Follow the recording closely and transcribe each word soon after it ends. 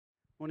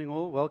Morning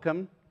all,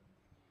 welcome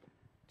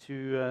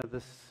to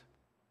this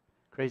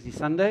crazy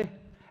Sunday.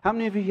 How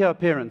many of you here are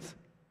parents?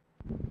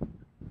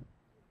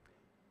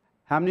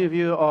 How many of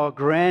you are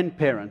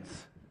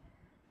grandparents?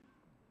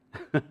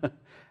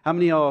 How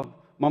many are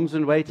moms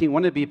in waiting,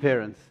 want-to-be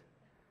parents?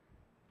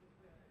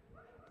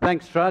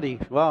 Thanks,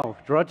 Tradi. Wow,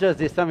 Roger,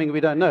 there's something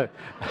we don't know.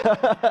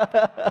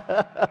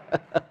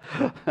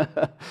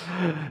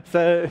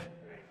 So,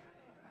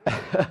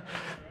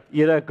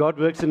 God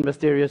works in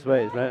mysterious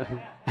ways, right?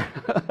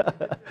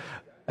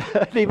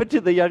 Leave it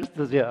to the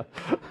youngsters here.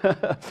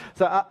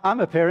 So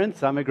I'm a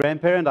parent, I'm a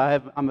grandparent,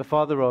 I'm a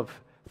father of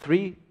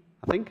 3,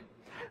 I think.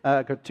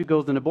 Got 2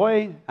 girls and a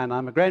boy, and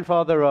I'm a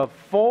grandfather of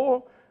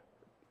 4,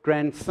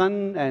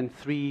 grandson and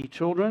 3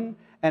 children,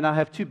 and I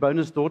have 2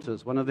 bonus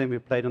daughters, one of them who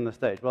played on the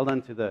stage. Well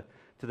done to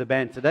the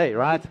band today,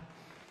 right?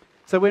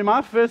 So when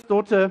my first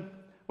daughter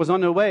was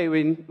on her way,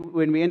 when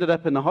we ended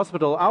up in the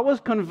hospital, I was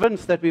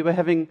convinced that we were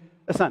having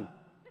a son.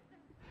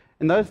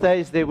 In those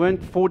days, there weren't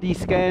 4D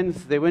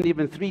scans, there weren't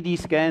even 3D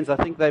scans, I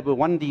think they were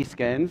 1D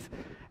scans,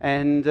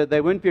 and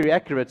they weren't very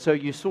accurate. So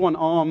you saw an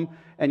arm,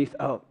 and you thought,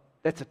 oh,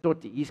 that's a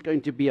toti, he's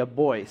going to be a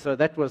boy. So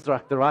that was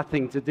the right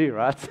thing to do,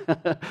 right?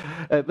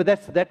 But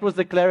that was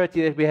the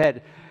clarity that we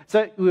had.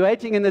 So we were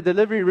waiting in the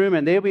delivery room,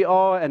 and there we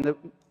are, and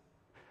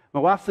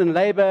my wife's in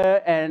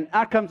labor, and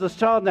out comes this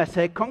child, and they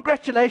say,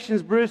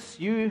 congratulations, Bruce,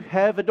 you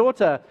have a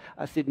daughter.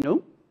 I said,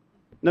 no.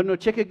 No,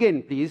 check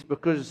again, please,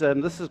 because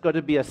this has got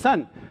to be a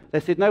son. They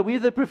said, no, we're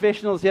the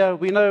professionals here.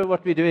 We know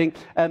what we're doing.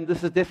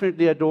 This is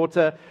definitely a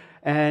daughter.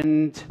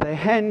 And they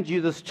hand you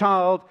this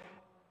child,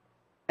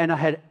 and I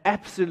had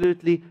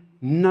absolutely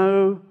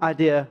no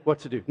idea what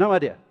to do. No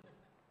idea.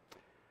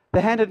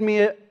 They handed me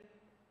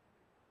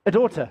a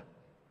daughter.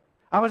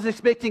 I was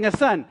expecting a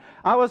son.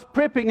 I was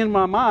prepping in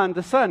my mind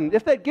a son.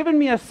 If they'd given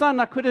me a son,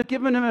 I could have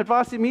given him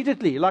advice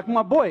immediately. Like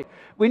my boy,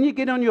 when you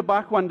get on your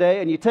bike one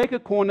day and you take a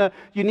corner,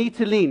 you need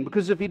to lean.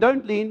 Because if you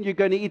don't lean, you're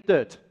going to eat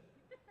dirt.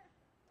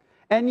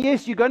 And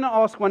yes, you're going to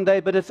ask one day,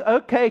 but it's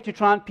okay to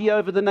try and pee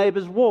over the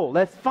neighbor's wall.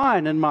 That's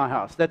fine in my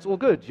house. That's all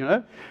good,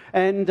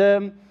 And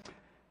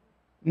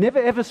never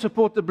ever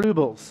support the Blue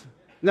Bulls.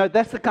 No,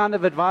 that's the kind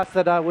of advice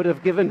that I would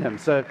have given him.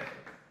 So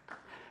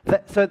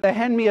they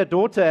hand me a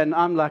daughter, and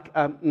I'm like,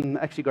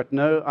 actually got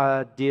no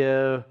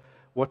idea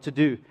what to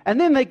do. And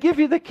then they give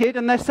you the kid,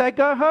 and they say,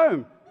 go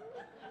home.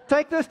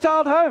 Take this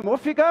child home.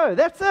 Off you go.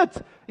 That's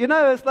it.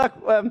 It's like,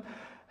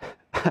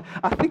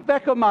 I think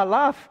back on my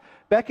life,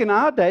 back in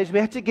our days, we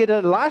had to get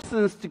a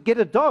license to get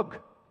a dog.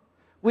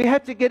 We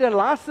had to get a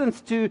license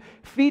to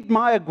feed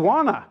my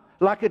iguana.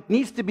 Like it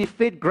needs to be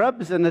fed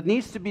grubs, and it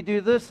needs to be do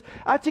this.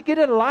 I had to get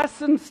a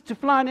license to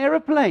fly an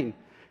aeroplane.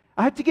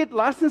 I had to get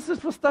licenses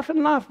for stuff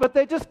in life, but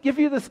they just give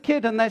you this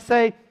kid and they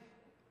say,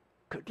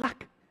 good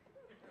luck.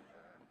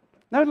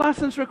 No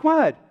license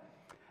required.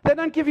 They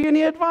don't give you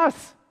any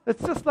advice.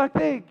 It's just like,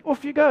 there,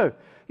 off you go.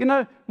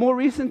 More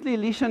recently,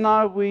 Alicia and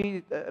I,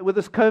 with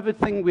this COVID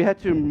thing, we had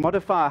to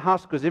modify our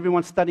house because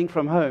everyone's studying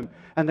from home,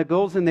 and the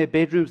girls in their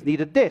bedrooms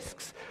needed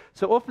desks.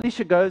 So off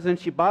Alicia goes and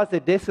she buys their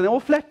desks, and they're all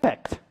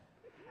flat-packed.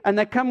 And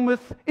they come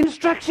with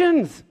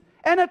instructions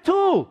and a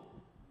tool.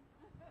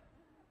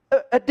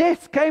 A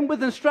desk came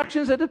with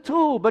instructions and a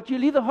tool, but you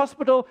leave the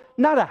hospital,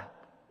 nada,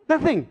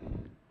 nothing.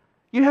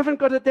 You haven't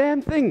got a damn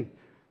thing.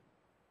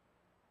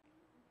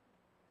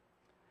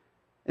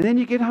 And then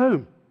you get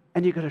home,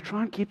 and you've got to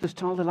try and keep this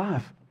child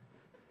alive.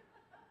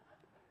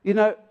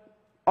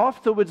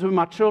 Afterwards, when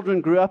my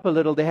children grew up a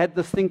little, they had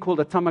this thing called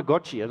a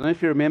Tamagotchi. I don't know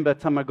if you remember a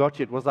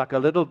Tamagotchi. It was like a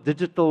little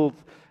digital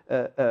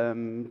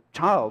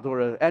child or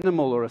an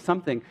animal or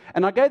something.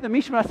 And I gave them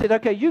each one. I said,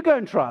 okay, you go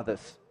and try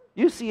this.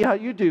 You see how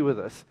you do with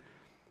this.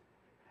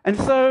 And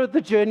so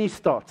the journey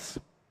starts.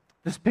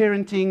 This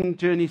parenting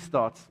journey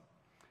starts.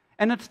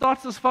 And it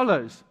starts as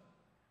follows.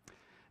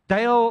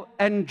 Dale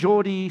and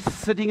Geordie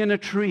sitting in a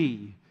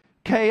tree.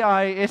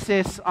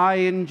 Kissing.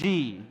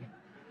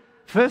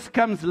 First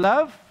comes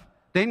love,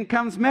 then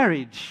comes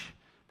marriage,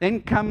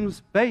 then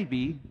comes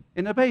baby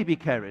in a baby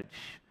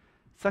carriage.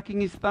 Sucking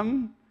his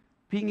thumb,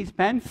 peeing his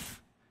pants,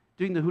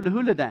 doing the hula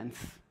hula dance.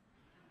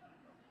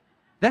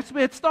 That's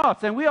where it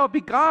starts. And we are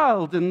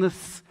beguiled in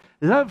this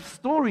love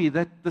story,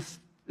 the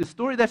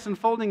story that's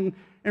unfolding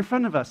in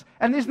front of us.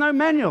 And there's no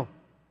manual.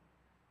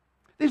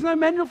 There's no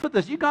manual for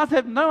this. You guys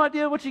have no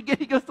idea what you're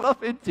getting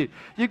yourself into.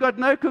 You've got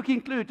no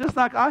cooking clue, just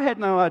like I had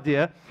no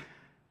idea.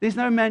 There's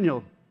no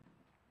manual.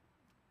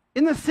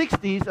 In the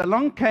 60s,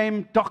 along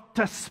came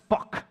Dr.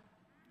 Spock.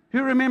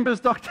 Who remembers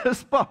Dr.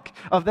 Spock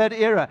of that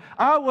era?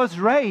 I was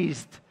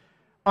raised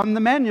on the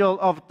manual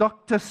of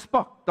Dr.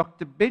 Spock,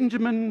 Dr.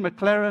 Benjamin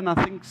McLaren,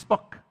 I think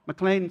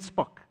McLean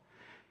Spock.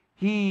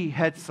 He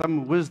had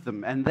some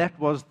wisdom, and that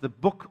was the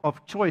book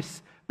of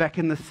choice back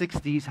in the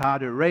 60s, how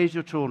to raise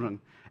your children.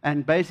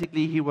 And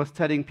basically, he was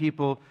telling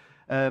people,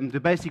 the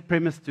basic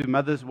premise to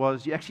mothers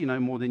was, you actually know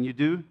more than you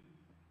do.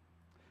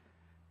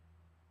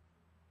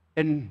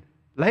 In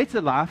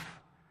later life,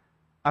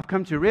 I've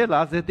come to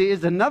realize that there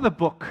is another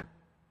book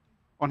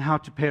on how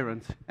to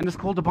parent, and it's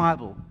called the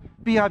Bible,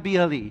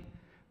 Bible.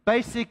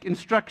 Basic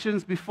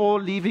instructions before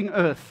leaving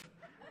earth.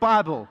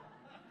 Bible.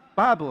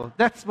 Bible.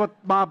 That's what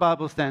my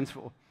Bible stands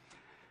for.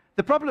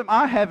 The problem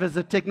I have as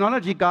a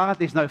technology guy,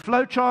 there's no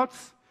flow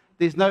charts,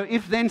 there's no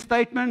if-then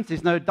statements,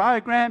 there's no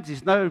diagrams,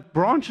 there's no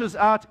branches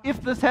out.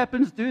 If this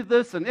happens, do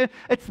this. And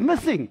it's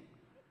missing.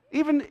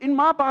 Even in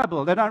my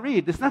Bible that I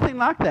read, there's nothing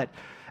like that.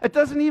 It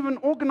doesn't even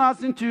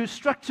organize into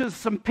structures,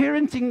 some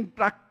parenting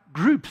like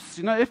groups.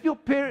 You know, if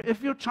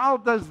your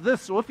child does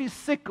this, or if he's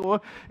sick,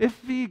 or if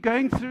he's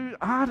going through,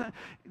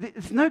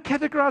 there's no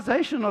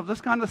categorization of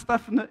this kind of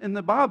stuff in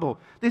the Bible.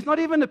 There's not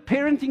even a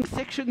parenting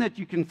section that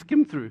you can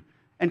skim through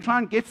and try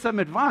and get some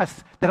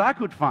advice that I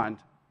could find.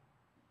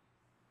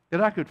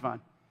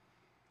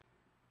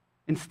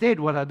 Instead,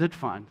 what I did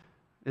find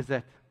is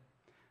that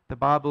the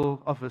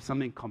Bible offers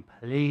something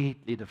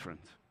completely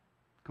different.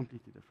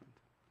 Completely different.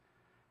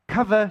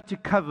 Cover to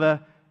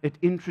cover, it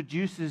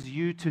introduces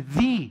you to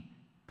the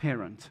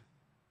parent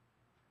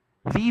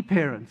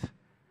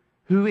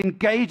who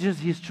engages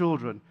his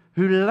children,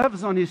 who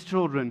loves on his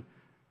children.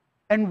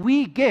 And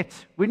we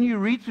get, when you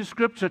read through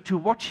Scripture, to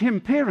watch him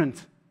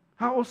parent.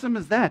 How awesome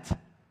is that?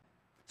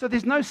 So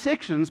there's no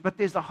sections, but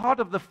there's the heart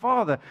of the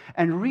Father.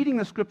 And reading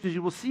the Scriptures,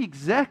 you will see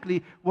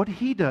exactly what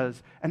he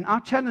does. And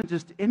our challenge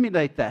is to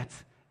emulate that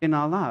in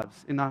our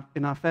lives, in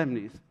our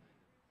families.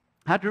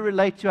 How to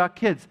relate to our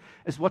kids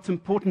is what's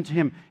important to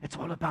him. It's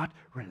all about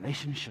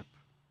relationship.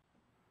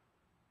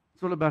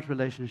 It's all about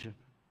relationship.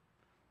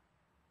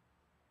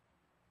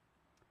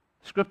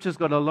 Scripture's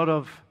got a lot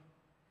of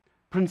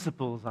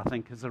principles, I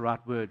think is the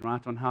right word,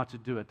 right, on how to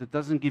do it. It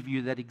doesn't give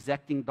you that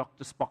exacting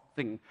Dr. Spock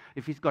thing.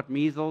 If he's got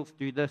measles,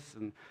 do this.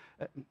 And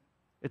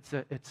it's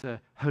a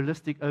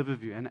holistic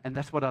overview, and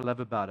that's what I love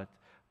about it.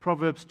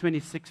 Proverbs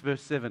 26,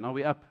 verse 7. Are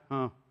we up?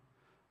 Oh.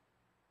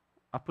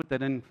 I put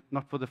that in,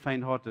 not for the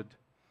faint-hearted.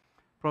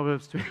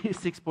 Proverbs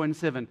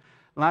 26.7.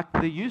 Like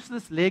the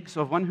useless legs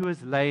of one who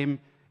is lame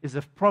is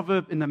a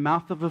proverb in the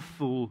mouth of a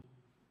fool.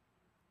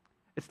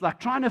 It's like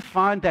trying to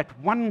find that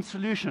one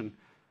solution,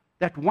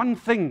 that one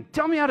thing.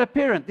 Tell me how to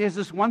parent. There's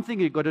this one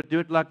thing, you've got to do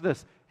it like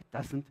this. It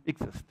doesn't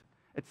exist.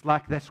 It's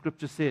like that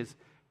scripture says,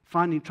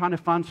 trying to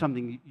find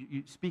something.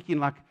 You're speaking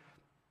like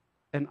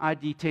an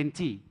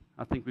ID10T.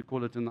 I think we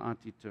call it in the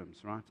IT terms,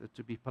 right?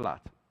 To be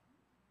polite.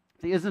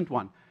 There isn't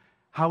one.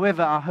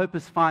 However, our hope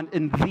is found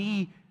in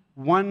the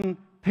one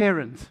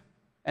parent.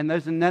 And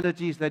those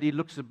analogies that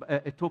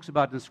it talks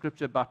about in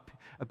Scripture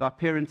about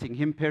parenting,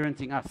 him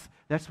parenting us.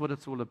 That's what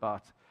it's all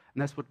about.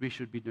 And that's what we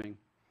should be doing.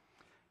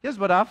 Here's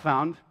what I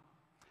found.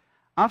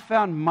 I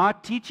found my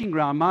teaching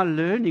ground, my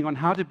learning on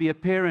how to be a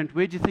parent.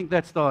 Where do you think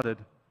that started?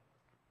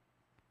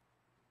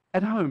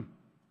 At home.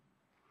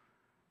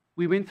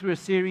 We went through a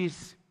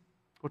series,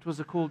 what was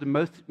it called?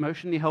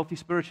 Emotionally Healthy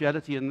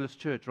Spirituality in this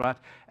church, right?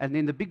 And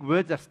then the big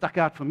words that stuck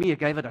out for me, I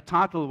gave it a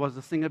title, was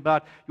this thing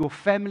about your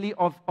family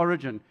of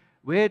origin.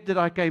 Where did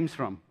I came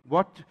from?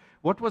 What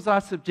was I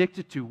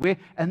subjected to? Where?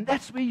 And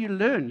that's where you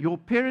learn. Your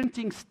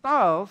parenting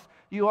styles,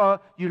 you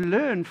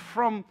learn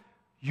from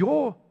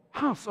your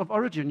house of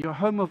origin, your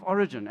home of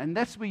origin. And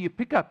that's where you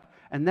pick up.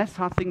 And that's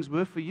how things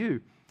were for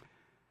you.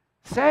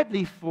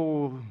 Sadly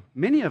for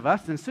many of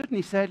us, and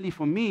certainly sadly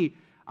for me,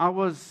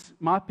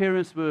 my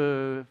parents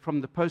were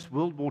from the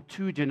post-World War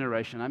II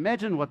generation.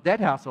 Imagine what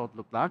that household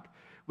looked like,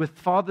 with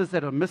fathers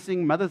that are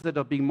missing, mothers that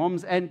are being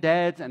moms and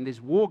dads, and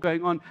there's war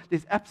going on.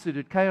 There's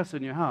absolute chaos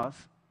in your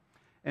house.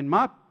 And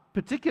my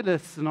particular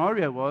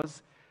scenario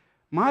was,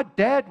 my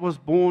dad was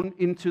born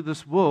into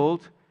this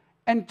world,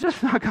 and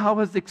just like I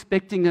was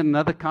expecting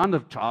another kind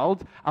of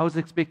child, I was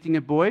expecting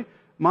a boy,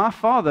 my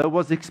father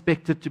was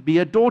expected to be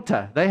a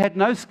daughter. They had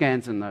no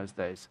scans in those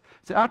days.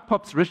 So out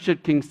pops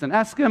Richard Kingston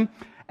Askham,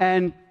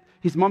 and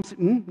his mom said,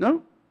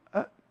 no,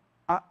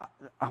 I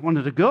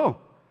wanted a girl.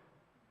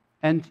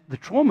 And the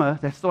trauma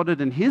that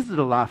started in his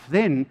little life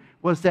then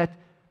was that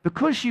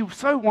because she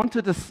so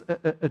wanted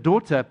a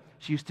daughter,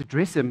 she used to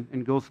dress him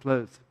in girl's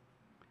clothes.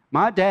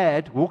 My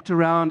dad walked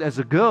around as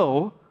a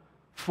girl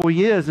for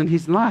years in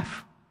his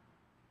life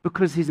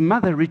because his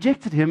mother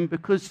rejected him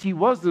because he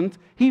wasn't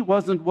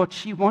what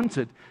she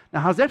wanted. Now,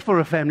 how's that for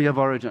a family of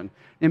origin?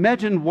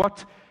 Imagine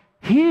what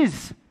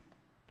his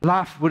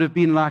life would have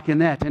been like in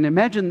that. And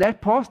imagine that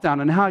passed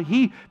down and how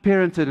he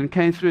parented and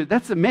came through.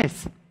 That's a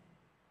mess.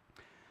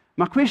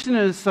 My question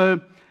is,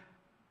 so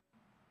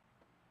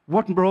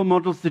what role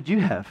models did you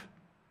have?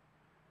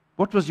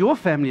 What was your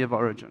family of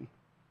origin?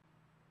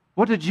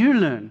 What did you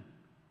learn?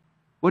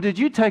 What did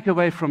you take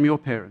away from your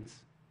parents?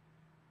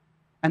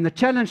 And the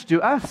challenge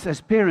to us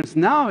as parents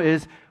now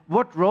is,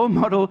 what role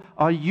model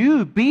are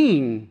you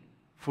being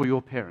for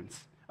your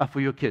parents,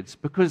 for your kids?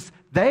 Because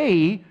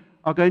they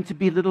are going to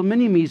be little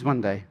mini-me's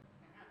one day.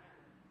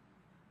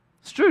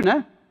 It's true,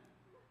 no?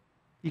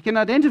 You can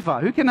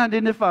identify. Who can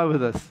identify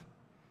with this?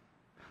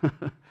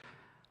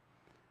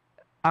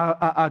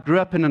 I grew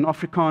up in an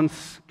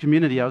Afrikaans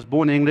community. I was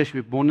born English.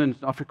 We were born in an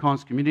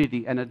Afrikaans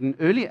community. And at an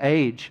early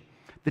age,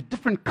 the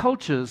different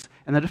cultures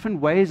and the different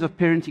ways of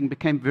parenting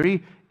became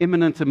very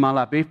eminent in my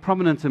life, very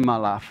prominent in my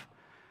life.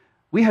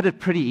 we had it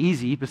pretty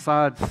easy,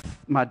 besides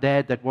my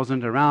dad that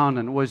wasn't around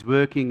and always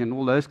working and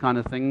all those kind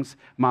of things.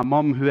 My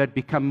mom, who had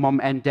become mom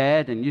and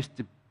dad and used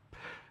to,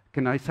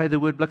 can I say the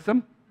word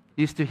bliksem?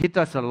 Used to hit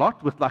us a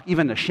lot with like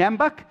even a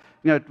shambak.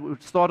 You know,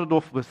 it started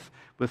off with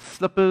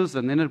slippers,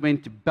 and then it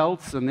went to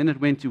belts, and then it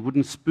went to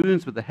wooden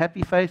spoons with a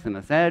happy face and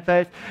a sad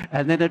face,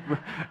 and then it,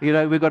 you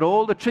know, we got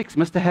all the tricks,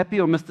 Mr. Happy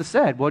or Mr.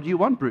 Sad. What do you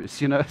want,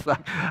 Bruce? You know, it's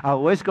like, I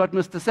always got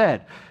Mr.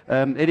 Sad.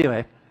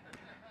 Anyway.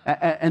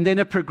 And then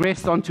it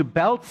progressed on to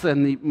belts,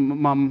 and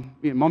mom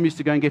used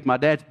to go and get my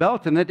dad's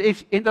belt, and it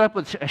ended up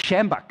with a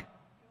shambak.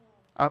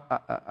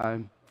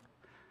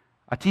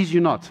 I tease you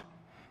not.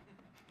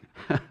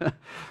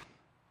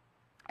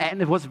 And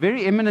it was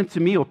very eminent to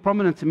me, or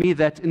prominent to me,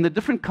 that in the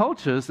different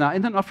cultures, now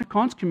in the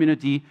Afrikaans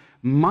community,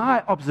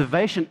 my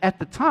observation at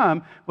the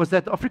time was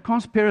that the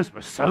Afrikaans parents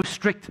were so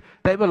strict.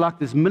 They were like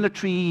this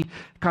military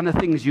kind of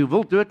things. You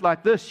will do it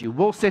like this. You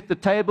will set the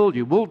table.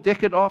 You will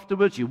deck it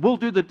afterwards. You will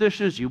do the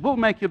dishes. You will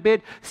make your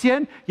bed.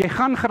 Sien, jy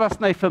gaan gras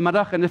sny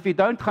vanmiddag, and if you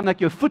don't, gaan ek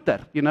jou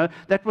voeter. You know,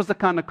 that was the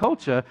kind of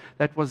culture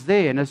that was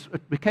there, and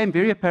it became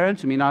very apparent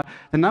to me. Now,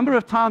 the number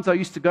of times I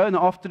used to go in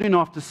the afternoon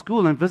after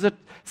school and visit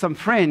some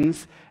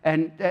friends,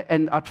 and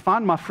I'd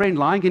find my friend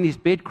lying in his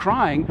bed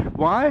crying.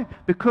 Why?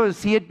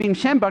 Because he had been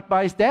shambaked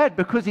by his dad,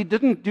 because he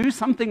didn't do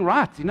something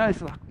right. You know,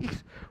 it's like,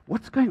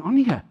 what's going on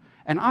here?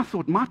 And I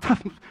thought my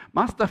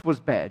stuff was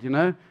bad, you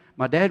know.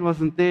 My dad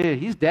wasn't there.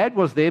 His dad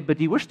was there, but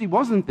he wished he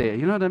wasn't there.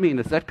 You know what I mean?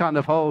 It's that kind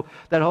of whole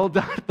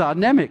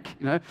dynamic,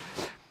 you know.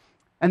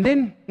 And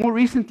then, more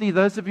recently,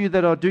 those of you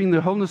that are doing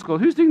the wholeness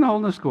course, who's doing the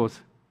wholeness course?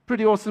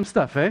 Pretty awesome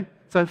stuff, eh,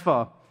 so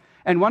far.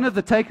 And one of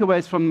the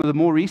takeaways from the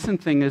more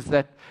recent thing is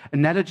that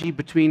analogy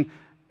between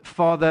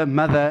father,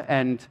 mother,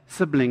 and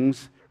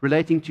siblings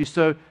relating to,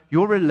 so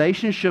your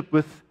relationship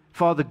with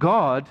Father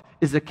God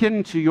is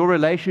akin to your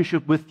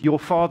relationship with your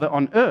father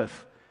on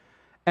earth.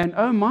 And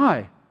oh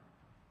my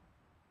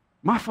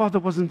father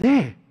wasn't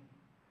there.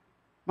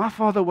 My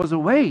father was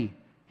away.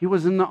 He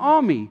was in the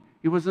army.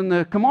 He was in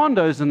the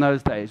commandos in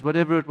those days,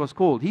 whatever it was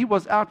called. He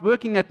was out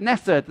working at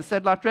NASA at the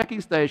satellite tracking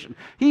station.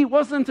 He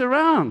wasn't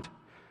around.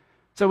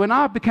 So when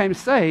I became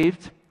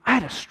saved, I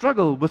had a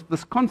struggle with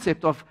this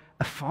concept of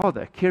a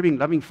father, caring,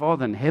 loving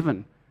father in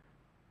heaven.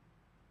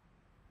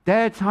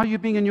 Dads, how are you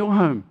being in your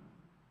home?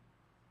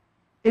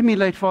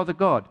 Emulate Father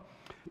God.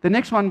 The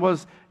next one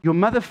was your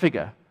mother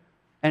figure.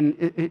 And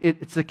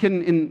it's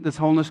akin in this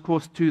wholeness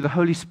course to the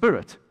Holy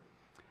Spirit.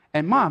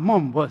 And my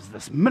mom was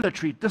this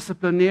military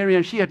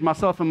disciplinarian. She had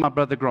myself and my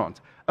brother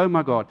Grant. Oh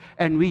my God.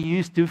 And we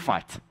used to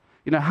fight.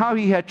 You know, how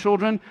he had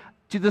children,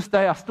 to this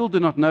day, I still do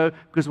not know,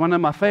 because one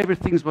of my favorite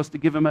things was to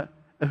give him a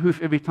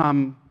hoof every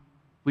time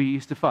we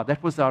used to fight.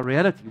 That was our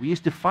reality. We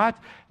used to fight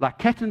like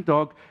cat and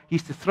dog. He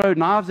used to throw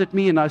knives at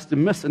me, and I used to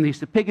miss, and he used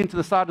to peg into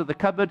the side of the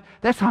cupboard.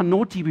 That's how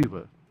naughty we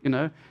were, you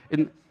know.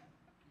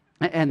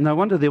 And no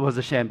wonder there was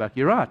a shambak.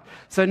 You're right.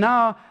 So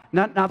now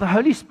the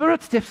Holy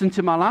Spirit steps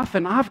into my life,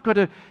 and I've got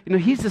to, you know,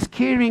 he's this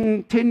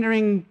caring,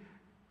 tendering.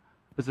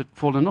 Has it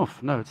fallen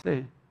off? No, it's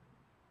there.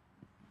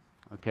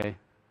 Okay.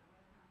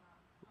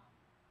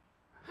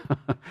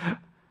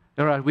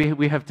 All right,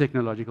 we have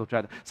technological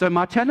trade. So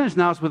my challenge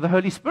now is with the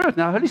Holy Spirit.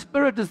 Now, Holy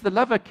Spirit is the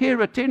lover,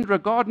 carer, tenderer,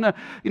 gardener,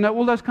 you know,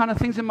 all those kind of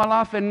things in my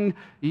life. And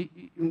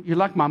you're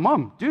like my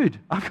mom. Dude,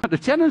 I've got a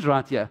challenge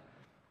right here.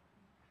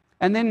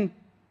 And then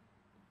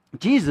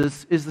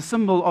Jesus is the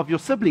symbol of your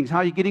siblings. How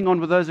are you getting on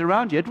with those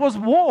around you? It was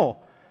war.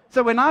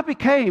 So when I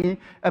became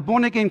a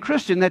born-again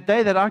Christian, that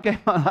day that I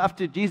gave my life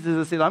to Jesus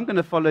and said, I'm going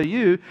to follow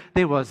you,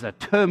 there was a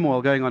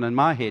turmoil going on in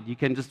my head. You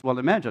can just well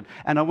imagine.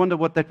 And I wonder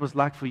what that was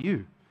like for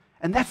you.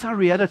 And that's our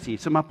reality.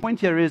 So my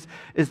point here is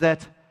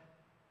that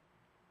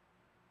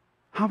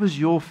how is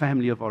your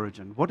family of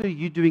origin? What are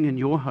you doing in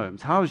your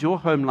homes? How does your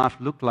home life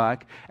look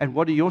like? And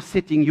what are you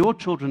setting your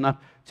children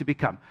up to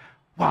become?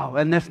 Wow,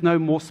 and that's no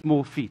more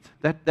small feat.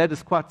 That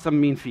is quite some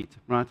mean feat,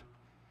 right?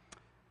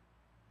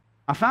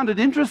 I found it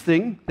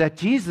interesting that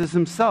Jesus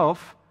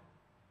himself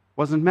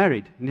wasn't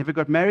married. He never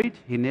got married.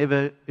 He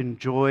never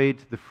enjoyed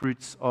the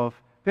fruits of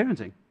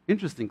parenting.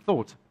 Interesting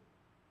thought.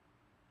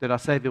 That our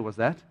Savior was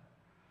that.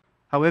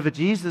 However,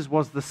 Jesus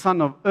was the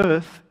Son of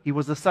earth. He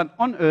was the Son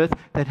on earth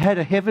that had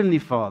a heavenly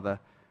Father.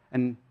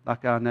 And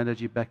like our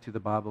analogy back to the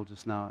Bible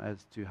just now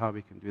as to how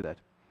we can do that.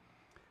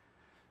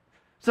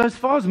 So as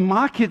far as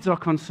my kids are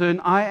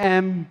concerned, I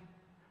am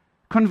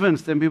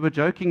convinced, and we were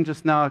joking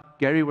just now,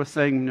 Gary was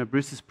saying, you know,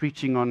 Bruce is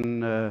preaching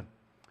on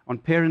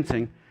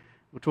parenting.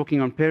 We're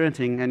talking on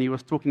parenting, and he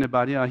was talking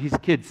about, you know, his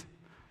kids,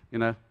 you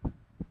know,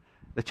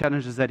 the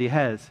challenges that he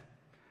has.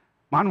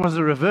 Mine was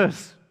the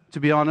reverse,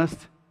 to be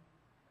honest.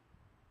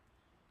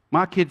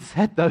 My kids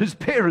had those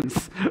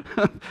parents,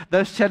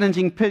 those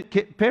challenging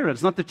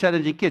parents, not the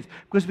challenging kids,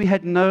 because we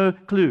had no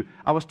clue.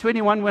 I was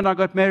 21 when I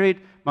got married.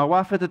 My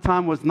wife at the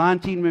time was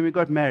 19 when we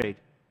got married.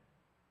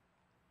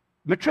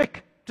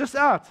 Matric, just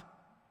out.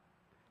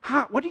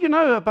 What do you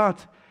know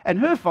about? And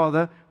her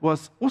father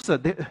was also,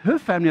 her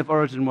family of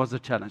origin was a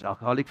challenge.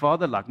 Alcoholic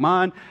father like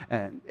mine,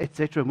 and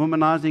etc.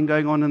 Womanizing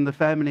going on in the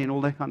family and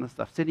all that kind of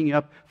stuff. Setting you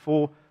up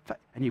for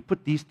And you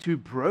put these two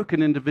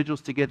broken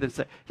individuals together and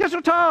say, here's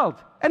your child,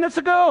 and it's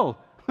a girl.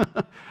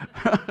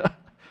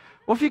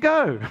 Off you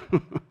go.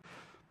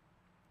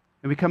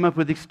 And we come up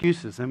with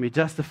excuses, and we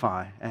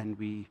justify, and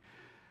we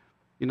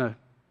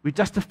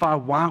justify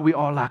why we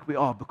are like we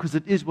are, because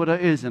it is what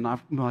it is, and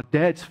my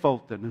dad's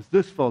fault, and it's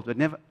this fault, but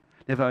never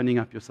owning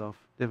up yourself,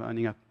 never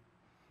owning up.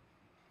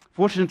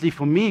 Fortunately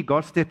for me,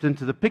 God stepped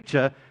into the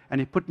picture,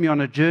 and He put me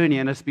on a journey,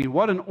 and it's been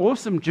what an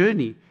awesome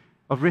journey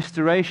of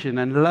restoration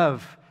and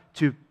love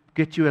to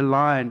get you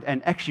aligned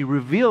and actually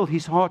reveal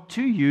His heart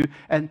to you.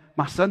 And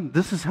my son,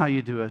 this is how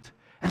you do it.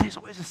 And there's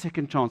always a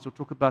second chance. We'll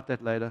talk about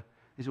that later.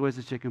 There's always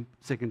a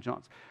second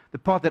chance. The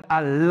part that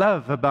I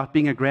love about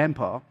being a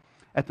grandpa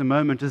at the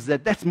moment is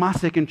that that's my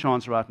second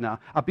chance right now.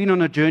 I've been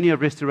on a journey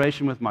of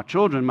restoration with my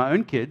children, my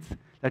own kids,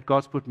 that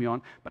God's put me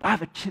on, but I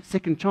have a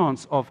second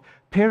chance of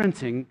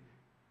parenting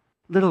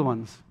little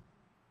ones.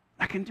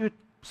 I can do it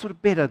sort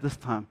of better this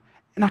time,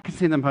 and I can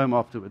send them home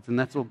afterwards, and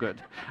that's all good.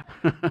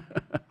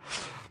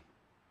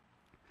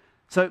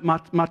 So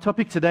my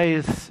topic today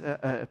is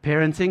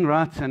parenting,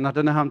 right? And I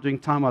don't know how I'm doing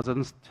time-wise. I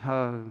don't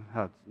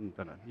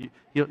know.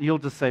 You'll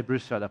just say,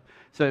 Bruce, shut up.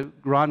 So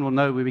Ryan will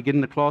know when we get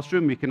in the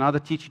classroom, we can either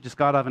teach you to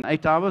skydive in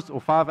 8 hours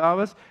or 5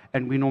 hours,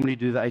 and we normally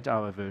do the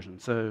 8-hour version.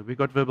 So we've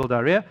got verbal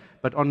diarrhea,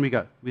 but on we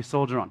go. We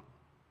soldier on.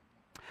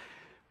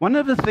 One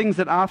of the things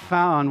that I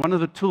found, one of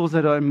the tools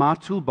that are in my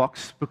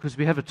toolbox, because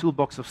we have a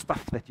toolbox of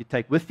stuff that you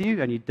take with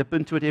you, and you dip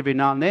into it every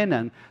now and then,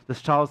 and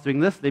this child's doing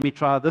this, let me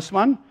try this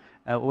one,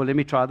 or let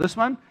me try this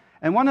one.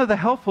 And one of the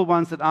helpful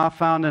ones that I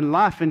found in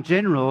life in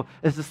general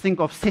is this thing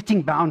of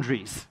setting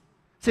boundaries.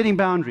 Setting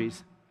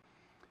boundaries.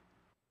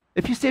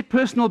 If you set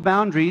personal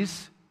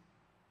boundaries,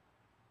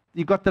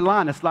 you've got the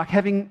line. It's like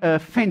having a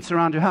fence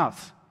around your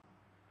house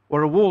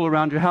or a wall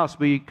around your house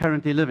where you're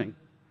currently living.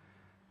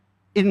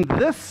 In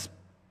this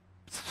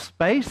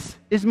space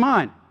is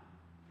mine.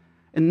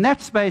 In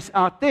that space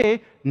out there,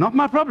 not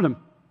my problem.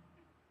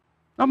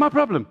 Not my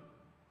problem.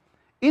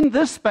 In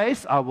this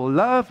space, I will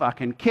love, I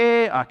can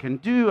care, I can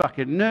do, I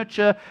can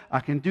nurture,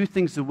 I can do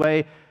things the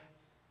way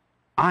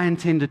I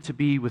intended to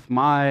be with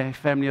my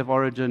family of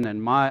origin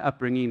and my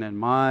upbringing and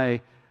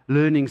my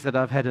learnings that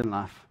I've had in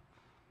life.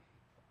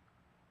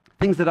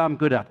 Things that I'm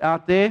good at.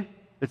 Out there,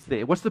 it's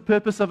there. What's the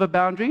purpose of a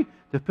boundary?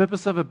 The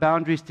purpose of a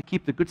boundary is to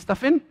keep the good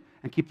stuff in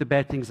and keep the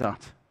bad things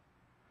out.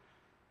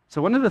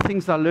 So one of the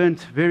things I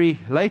learned very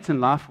late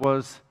in life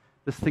was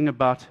this thing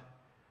about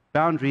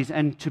boundaries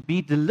and to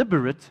be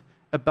deliberate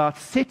about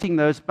setting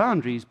those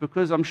boundaries,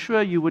 because I'm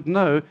sure you would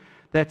know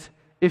that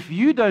if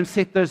you don't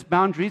set those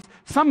boundaries,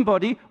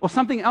 somebody or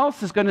something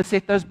else is going to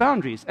set those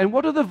boundaries. And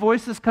what are the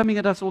voices coming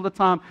at us all the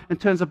time in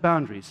terms of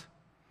boundaries?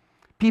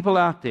 People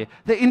out there,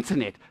 the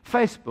internet,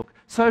 Facebook,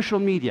 social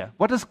media.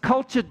 What does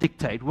culture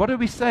dictate? What are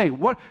we saying?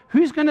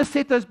 Who's going to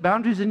set those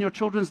boundaries in your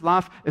children's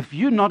life if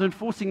you're not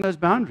enforcing those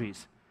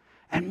boundaries?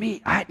 And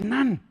me, I had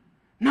none.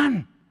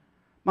 None.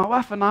 My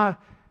wife and I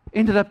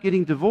ended up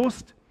getting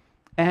divorced.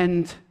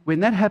 And when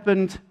that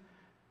happened,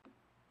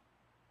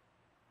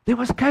 there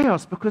was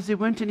chaos because there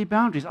weren't any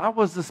boundaries. I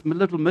was this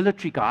little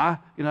military guy.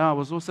 I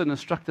was also an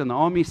instructor in the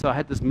army, so I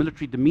had this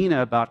military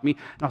demeanor about me.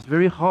 And I was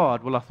very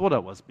hard. Well, I thought I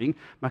was being.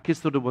 My kids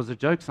thought it was a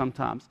joke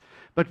sometimes.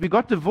 But we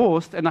got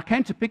divorced, and I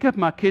came to pick up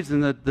my kids,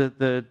 and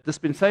the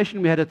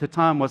dispensation we had at the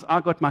time was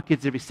I got my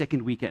kids every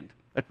second weekend.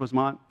 That's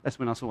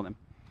when I saw them.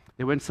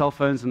 There weren't cell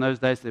phones in those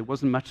days. There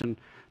wasn't much in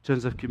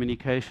terms of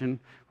communication.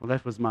 Well,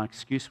 that was my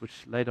excuse,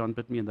 which later on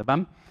bit me in the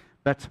bum.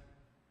 But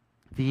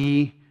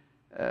what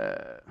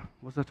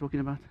was I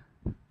talking about?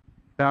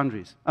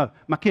 Boundaries. Oh,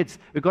 my kids.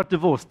 We got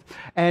divorced.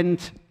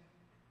 And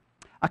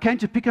I came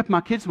to pick up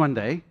my kids one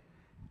day,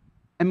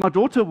 and my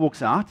daughter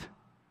walks out,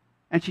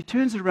 and she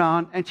turns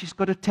around, and she's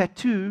got a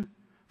tattoo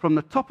from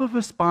the top of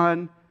her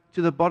spine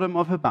to the bottom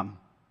of her bum.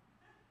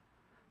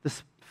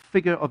 This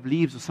figure of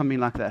leaves or something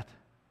like that.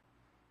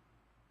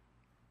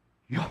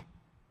 Yo.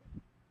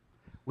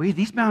 Where are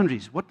these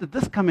boundaries? What did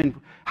this come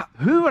in?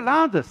 Who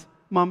allowed this?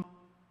 Mom.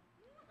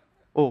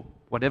 Or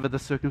whatever the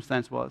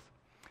circumstance was.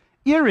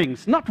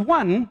 Earrings, not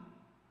one.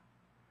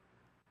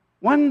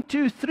 1,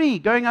 2, 3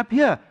 going up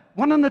here.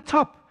 One on the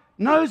top.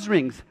 Nose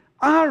rings,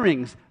 eye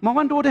rings. My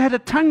one daughter had a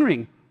tongue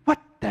ring.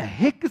 What the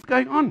heck is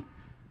going on?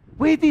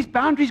 Where these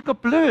boundaries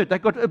got blurred, they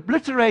got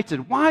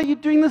obliterated. Why are you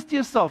doing this to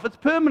yourself? It's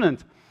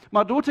permanent.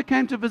 My daughter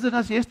came to visit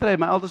us yesterday,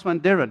 my eldest one,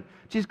 Darren.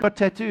 She's got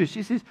tattoos.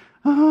 She says,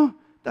 oh,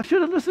 I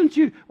should have listened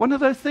to you. One of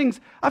those things.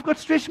 I've got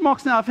stretch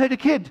marks now. I've had a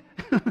kid.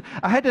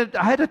 I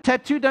had a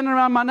tattoo done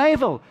around my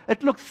navel.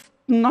 It looks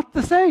not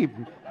the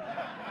same.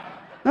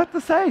 Not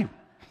the same.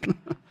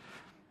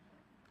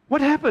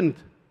 What happened?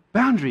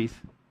 Boundaries.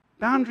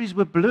 Boundaries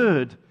were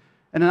blurred.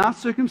 And in our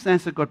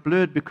circumstance, it got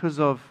blurred because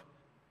of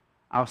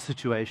our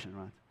situation,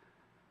 right?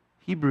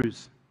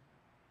 Hebrews.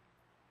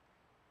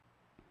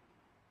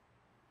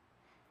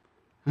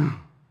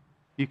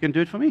 You can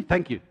do it for me?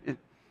 Thank you.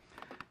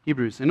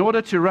 Hebrews. In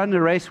order to run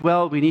the race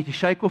well, we need to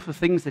shake off the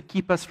things that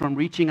keep us from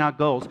reaching our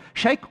goals.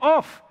 Shake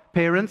off,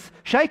 parents.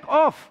 Shake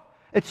off.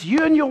 It's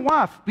you and your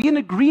wife. Be in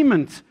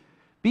agreement.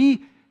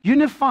 Be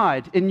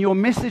unified in your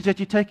message that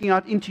you're taking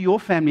out into your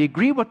family.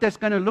 Agree what that's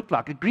going to look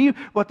like. Agree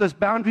what those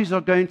boundaries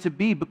are going to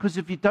be. Because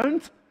if you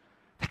don't,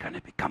 they're going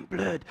to become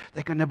blurred.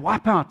 They're going to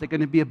wipe out. They're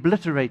going to be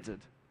obliterated.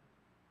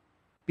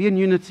 Be in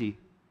unity.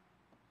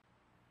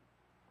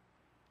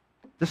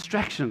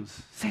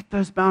 Distractions. Set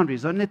those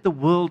boundaries. Don't let the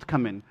world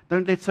come in.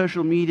 Don't let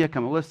social media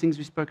come in. All those things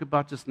we spoke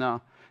about just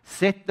now.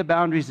 Set the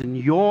boundaries in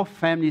your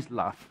family's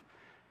life.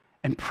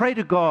 And pray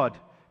to God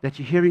that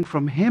you're hearing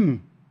from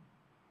Him.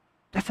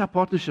 That's our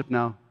partnership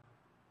now.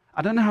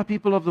 I don't know how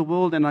people of the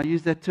world, and I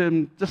use that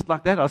term just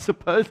like that, I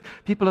suppose,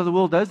 people of the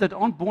world, those that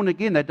aren't born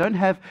again, they don't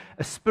have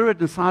a spirit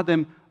inside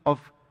them of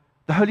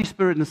the Holy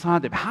Spirit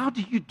inside them. How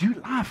do you do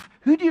life?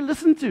 Who do you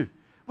listen to?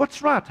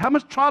 What's right? How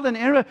much trial and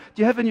error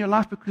do you have in your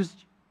life because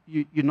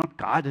you're not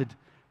guided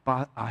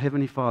by our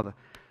Heavenly Father?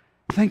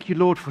 Thank you,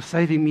 Lord, for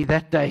saving me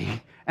that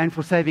day and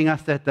for saving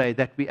us that day,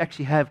 that we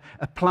actually have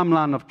a plumb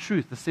line of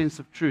truth, a sense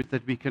of truth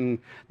that we can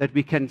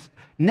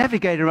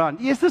navigate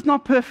around. Yes, it's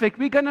not perfect.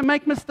 We're going to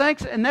make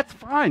mistakes, and that's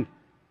fine.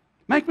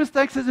 Make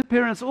mistakes as a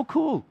parent, it's all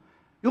cool.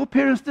 Your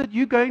parents did,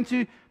 you're going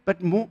to, but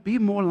be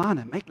more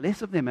liner. Make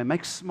less of them and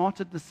make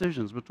smarter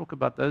decisions. We'll talk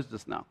about those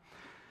just now.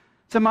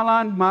 So my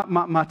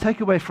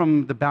takeaway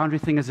from the boundary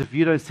thing is if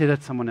you don't set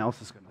it, someone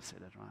else is going to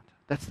set it, right?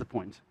 That's the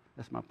point.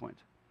 That's my point.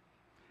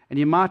 And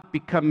you might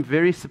become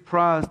very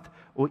surprised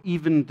or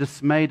even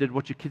dismayed at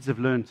what your kids have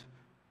learned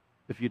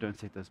if you don't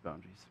set those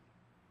boundaries.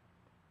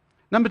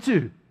 Number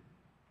 2,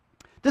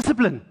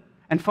 discipline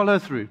and follow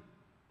through.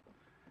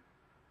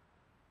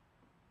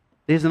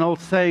 There's an old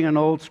saying, an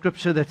old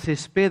scripture that says,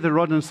 spare the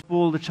rod and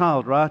spoil the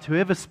child, right?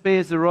 Whoever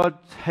spares the rod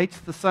hates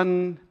the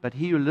son, but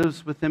he who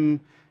lives with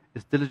him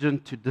is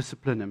diligent to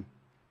discipline him.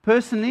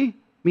 Personally,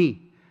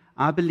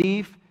 I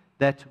believe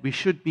that we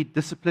should be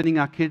disciplining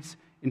our kids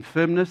in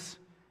firmness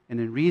and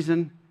in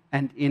reason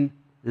and in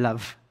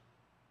love.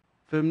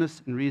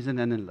 Firmness in reason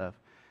and in love.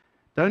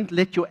 Don't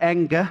let your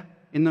anger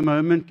in the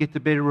moment get the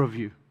better of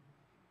you.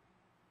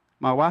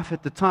 My wife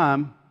at the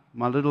time,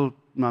 my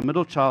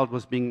middle child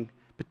was being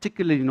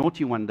particularly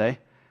naughty one day,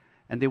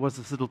 and there was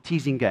this little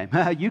teasing game.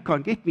 You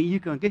can't get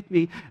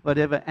me,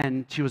 whatever.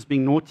 And she was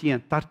being naughty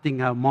and tarting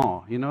her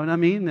ma. You know what I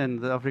mean? And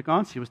the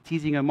Afrikaans, she was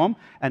teasing her mom,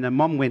 and her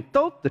mom went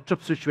tilt, the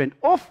trip switch went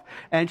off,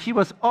 and she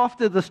was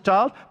after this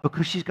child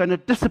because she's going to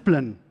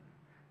discipline.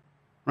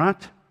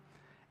 Right?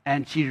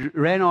 And she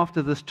ran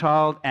after this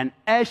child, and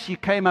as she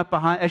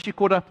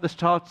caught up with this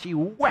child, she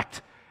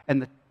whacked,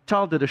 and the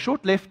child did a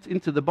short left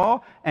into the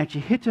bar, and she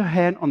hit her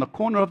hand on the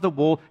corner of the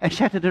wall and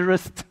shattered her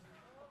wrist.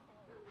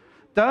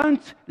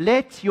 Don't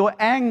let your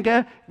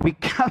anger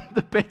become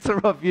the better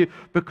of you,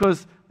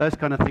 because those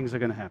kind of things are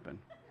going to happen.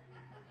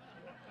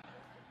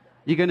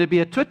 You're going to be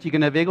a twit, you're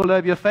going to have egg all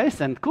over your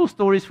face, and cool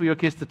stories for your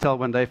kids to tell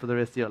one day for the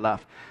rest of your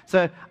life.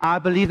 So I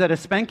believe that a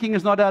spanking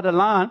is not out of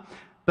line,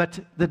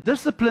 but the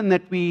discipline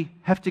that we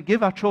have to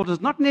give our children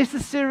is not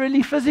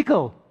necessarily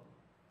physical.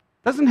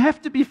 It doesn't have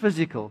to be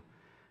physical.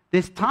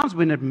 There's times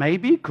when it may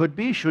be, could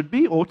be, should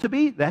be, ought to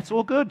be. That's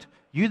all good.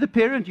 You, the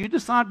parent, you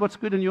decide what's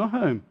good in your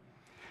home.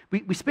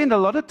 We spend a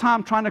lot of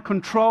time trying to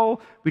control,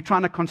 we're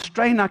trying to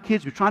constrain our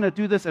kids, we're trying to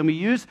do this, and we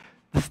use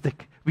the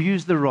stick, we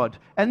use the rod.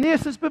 And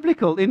yes, it's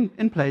biblical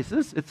in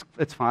places,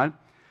 it's fine.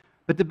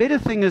 But the better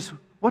thing is,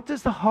 what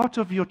is the heart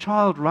of your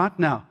child right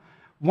now?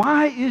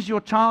 Why is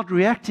your child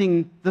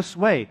reacting this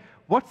way?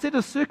 What set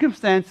of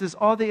circumstances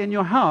are there in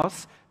your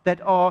house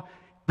that are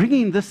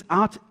bringing this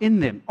out in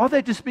them? Are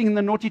they just being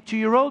the naughty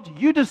 2-year-old?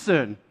 You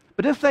discern.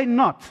 But if they're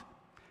not,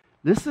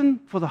 listen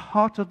for the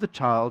heart of the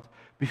child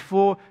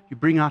before you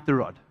bring out the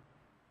rod.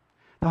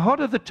 The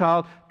heart of the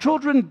child,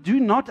 children do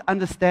not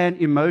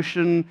understand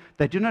emotion.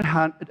 They do not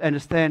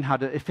understand how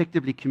to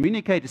effectively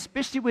communicate,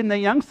 especially when they're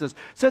youngsters.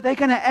 So they're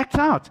going to act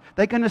out.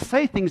 They're going to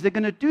say things. They're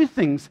going to do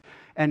things.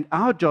 And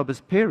our job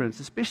as parents,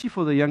 especially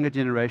for the younger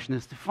generation,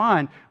 is to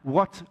find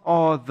what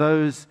are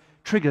those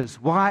triggers.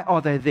 Why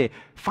are they there?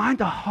 Find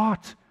the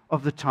heart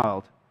of the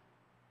child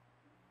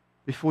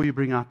before you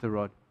bring out the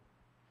rod.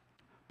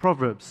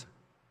 Proverbs.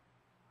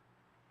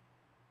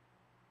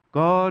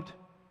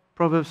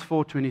 Proverbs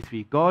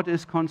 4:23. God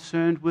is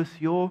concerned with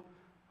your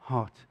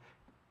heart.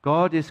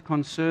 God is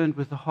concerned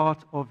with the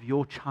heart of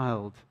your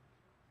child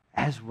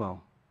as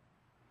well.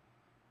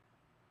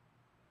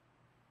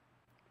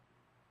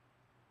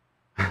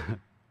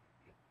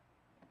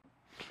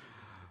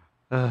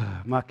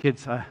 My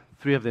kids,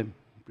 3 of them,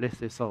 bless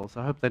their souls.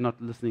 I hope they're not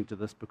listening to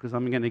this because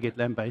I'm going to get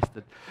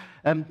lambasted.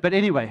 But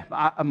anyway,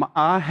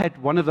 I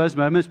had one of those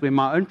moments where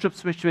my own trip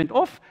switch went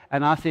off,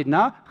 and I said,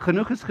 "Now,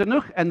 genoeg is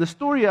genoeg." And the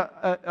story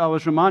I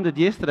was reminded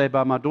yesterday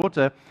by my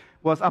daughter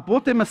was I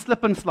bought them a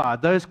slip and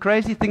slide, those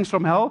crazy things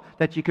from hell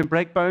that you can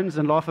break bones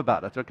and laugh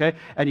about it, okay?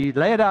 And you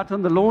lay it out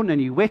on the lawn,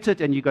 and you wet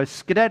it, and you go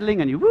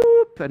skedaddling, and you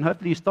whoop, and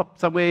hopefully you stop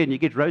somewhere, and you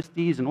get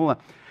roasties and all that.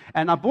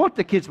 And I bought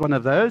the kids one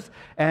of those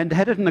and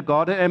had it in the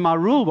garden. And my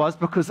rule was,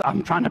 because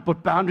I'm trying to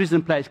put boundaries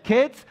in place,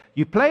 kids,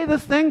 you play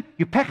this thing,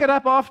 you pack it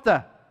up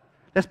after.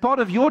 That's part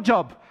of your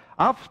job.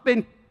 I've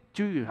spent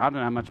I don't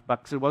know how much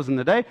bucks it was in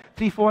the day,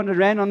 300-400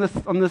 rand on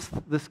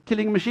this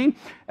killing machine,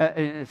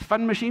 it's a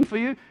fun machine for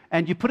you,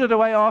 and you put it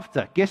away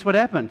after. Guess what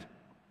happened?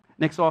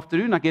 Next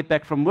afternoon, I get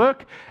back from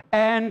work,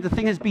 and the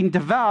thing has been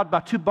devoured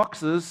by 2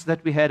 boxers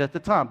that we had at the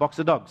time,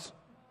 boxer dogs.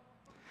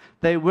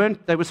 They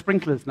were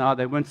sprinklers now,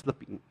 they weren't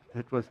slipping.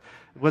 It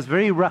was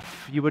very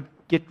rough. You would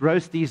get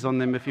roasties on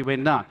them if you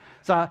went down.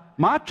 So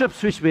my trip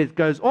switch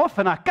goes off,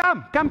 and I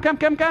come.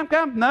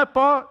 No,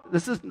 Pa,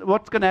 this is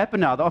what's going to happen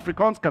now. The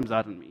Afrikaans comes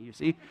out in me, you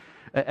see,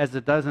 as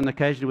it does on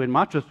occasion when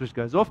my trip switch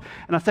goes off.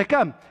 And I say,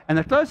 come. And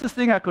the closest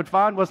thing I could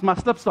find was my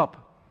slip-stop.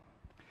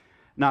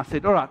 Now I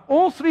said, all right,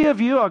 all 3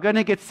 of you are going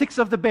to get 6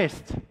 of the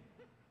best.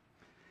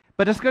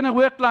 But it's going to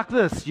work like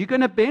this. You're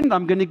going to bend.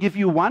 I'm going to give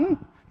you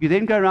 1. You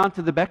then go around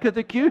to the back of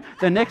the queue.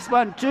 The next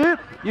one, 2.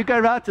 You go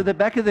around to the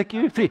back of the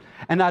queue, 3.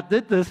 And I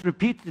did this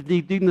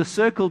repeatedly, doing the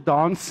circle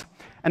dance.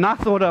 And I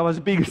thought I was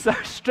being so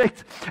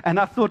strict. And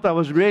I thought I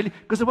was really,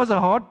 because it was a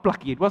hard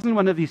plucky. It wasn't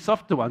one of these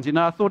softer ones. You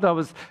know, I thought I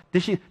was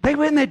dishing. They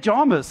were in their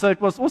jammers, so it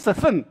was also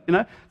thin, you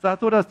know. So I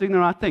thought I was doing the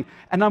right thing.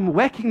 And I'm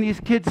whacking these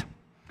kids.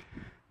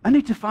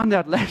 Only to find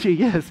out later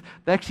years,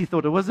 they actually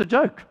thought it was a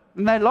joke.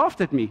 And they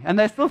laughed at me, and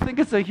they still think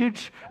it's a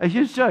huge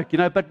joke, you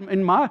know. But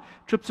in my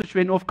trip switch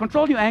went off,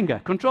 control your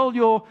anger, control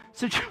your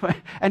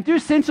situation, and do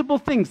sensible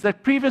things.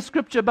 That previous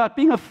scripture about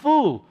being a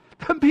fool,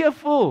 don't be a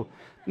fool.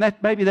 And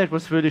maybe that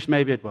was foolish,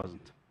 maybe it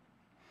wasn't.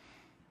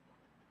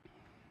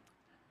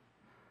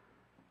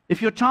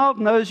 If your child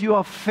knows you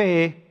are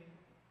fair,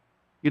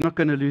 you're not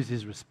going to lose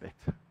his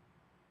respect.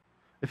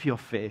 If you're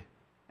fair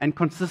and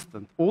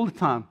consistent all the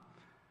time,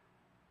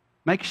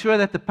 make sure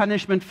that the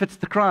punishment fits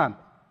the crime.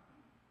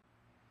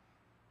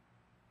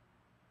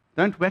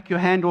 Don't whack your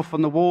hand off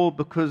on the wall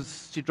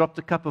because she dropped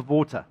a cup of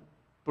water,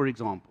 for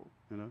example.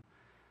 You know?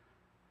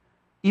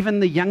 Even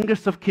the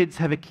youngest of kids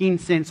have a keen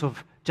sense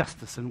of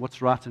justice and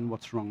what's right and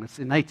what's wrong. It's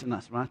innate in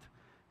us, right?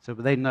 So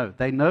they know.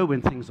 They know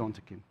when things aren't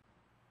again.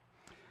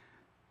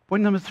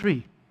 Point number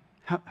 3.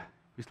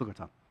 We still got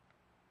time.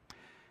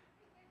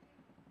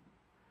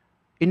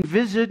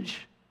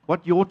 Envisage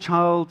what your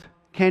child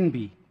can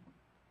be.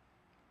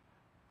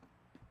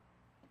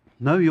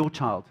 Know your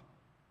child.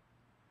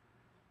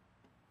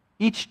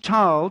 Each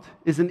child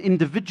is an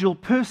individual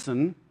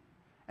person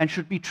and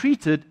should be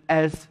treated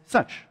as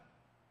such,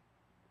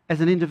 as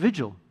an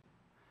individual.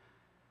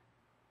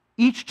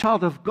 Each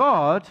child of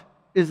God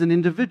is an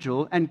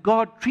individual, and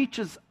God treats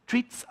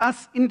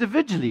us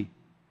individually.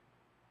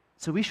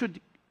 So we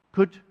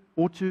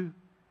ought to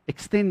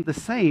extend the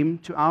same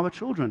to our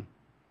children.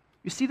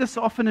 You see this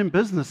often in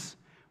business,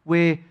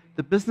 where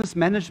the business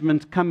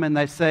management come and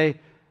they say,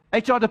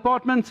 HR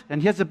department,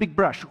 and here's a big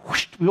brush.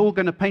 Whoosh, we're all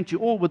going to paint you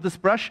all with this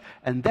brush,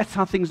 and that's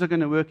how things are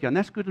going to work here. And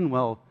that's good and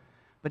well.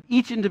 But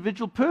each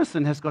individual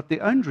person has got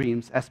their own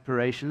dreams,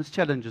 aspirations,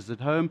 challenges at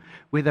home,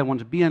 where they want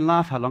to be in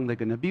life, how long they're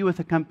going to be with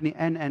the company,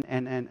 and.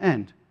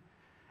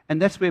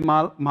 And that's where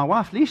my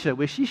wife, Leisha,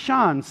 where she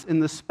shines in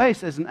the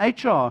space as an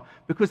HR,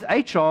 because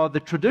HR,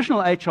 the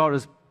traditional HR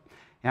is,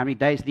 how many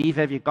days leave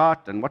have you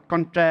got, and what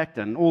contract,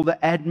 and all the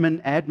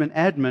admin,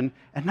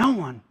 and no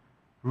one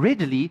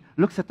readily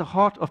looks at the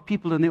heart of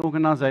people in their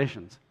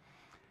organizations.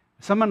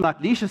 Someone like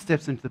Leisha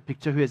steps into the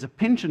picture who has a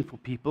penchant for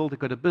people. They've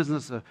got a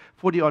business of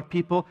 40-odd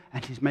people,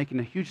 and she's making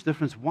a huge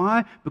difference.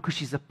 Why? Because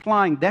she's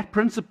applying that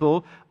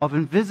principle of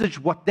envisage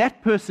what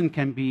that person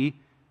can be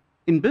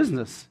in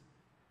business.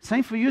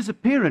 Same for you as a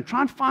parent.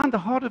 Try and find the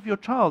heart of your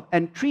child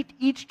and treat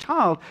each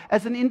child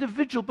as an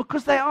individual,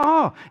 because they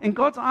are. In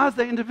God's eyes,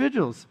 they're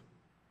individuals.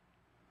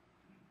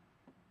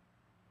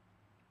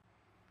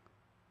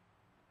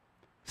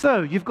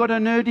 So, you've got a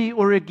nerdy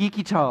or a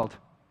geeky child.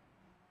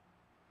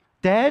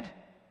 Dad,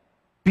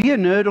 be a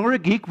nerd or a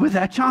geek with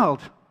that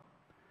child.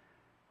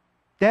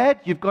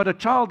 Dad, you've got a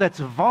child that's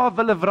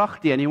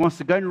vaarwillevrachtig and he wants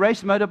to go and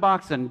race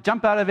motorbikes and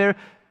jump out of there.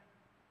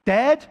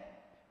 Dad,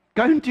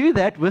 go and do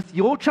that with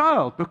your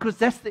child, because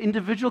that's the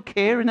individual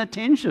care and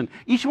attention.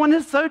 Each one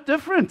is so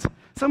different.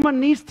 Someone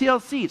needs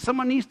TLC.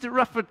 Someone needs to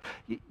rough it.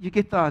 You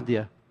get the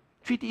idea.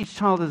 Treat each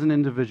child as an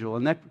individual,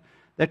 and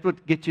that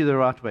would get you the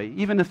right way,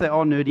 even if they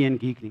are nerdy and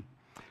geeky.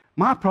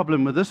 My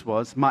problem with this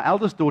was, my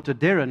eldest daughter,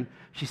 Darren,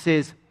 she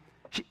says,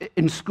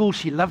 in school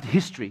she loved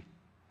history.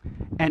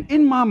 And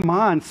in my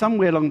mind,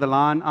 somewhere along the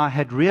line, I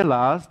had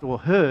realized or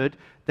heard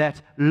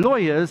that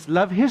lawyers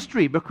love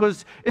history,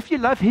 because if you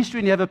love history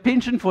and you have a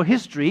penchant for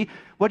history,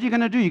 what are you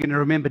going to do? You're going to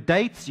remember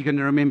dates, you're going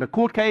to remember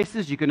court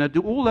cases, you're going to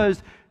do all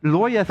those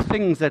lawyer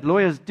things that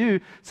lawyers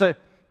do. So,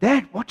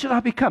 Dad, what should I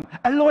become?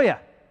 A lawyer.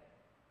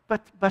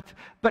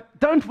 But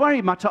don't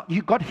worry, my child.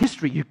 You've got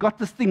history. You've got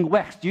this thing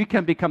waxed. You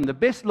can become the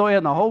best lawyer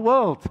in the whole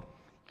world.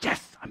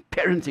 Yes, I'm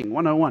parenting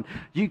 101.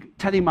 You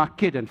telling my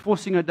kid and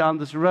forcing her down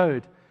this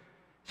road.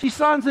 She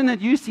signs in at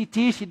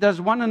UCT. She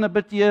does 1 and a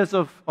bit years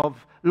of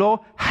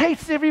law.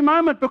 Hates every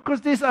moment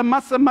because there's a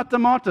massa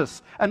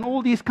mathematis and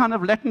all these kind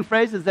of Latin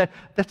phrases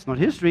that's not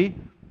history,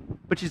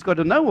 but she's got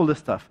to know all this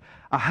stuff.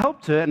 I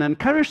helped her and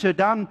encouraged her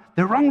down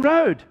the wrong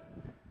road.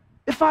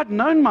 If I'd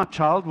known my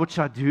child, which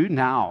I do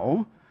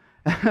now,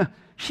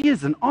 she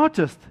is an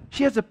artist.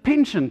 She has a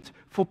penchant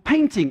for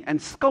painting and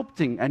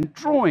sculpting and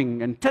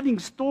drawing and telling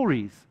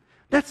stories.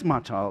 That's my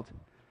child.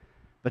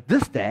 But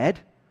this dad,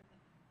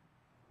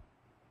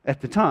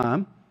 at the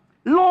time,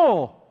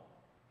 law.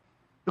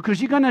 Because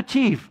you're going to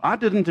achieve. I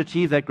didn't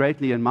achieve that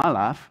greatly in my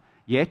life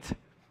yet.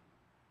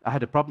 I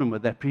had a problem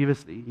with that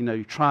previously. You know,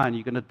 you try and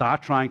you're going to die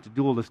trying to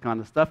do all this kind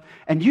of stuff.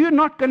 And you're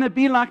not going to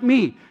be like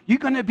me. You're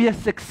going to be a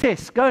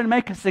success. Go and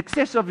make a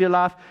success of your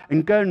life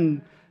and go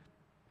and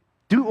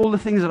do all the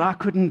things that I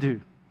couldn't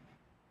do.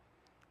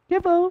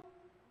 Careful.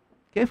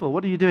 Careful.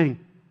 What are you doing?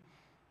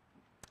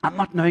 I'm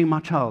not knowing my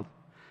child.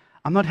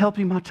 I'm not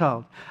helping my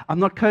child. I'm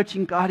not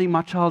coaching, guiding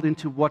my child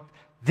into what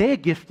their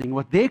gifting,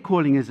 what their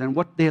calling is, and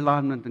what their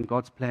alignment and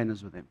God's plan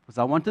is with them. Because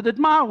I wanted it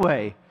my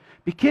way.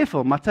 Be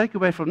careful. My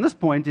takeaway from this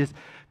point is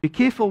be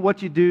careful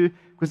what you do,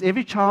 because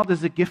every child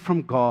is a gift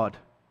from God.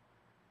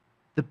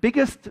 The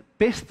biggest,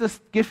 bestest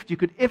gift you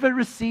could ever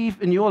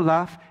receive in your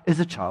life is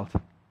a child.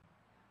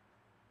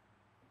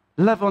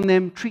 Love on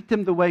them, treat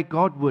them the way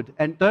God would,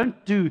 and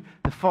don't do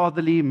the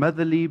fatherly,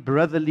 motherly,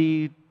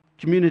 brotherly,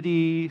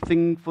 community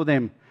thing for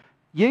them.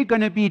 You're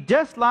going to be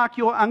just like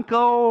your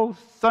uncle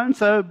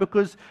so-and-so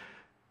because,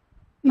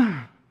 no,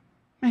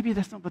 maybe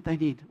that's not what they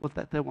need, what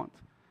that they want.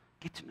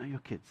 Get to know your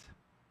kids.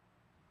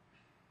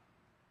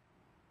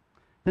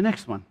 The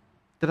next one.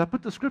 Did I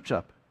put the scripture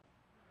up?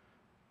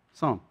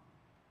 Psalm.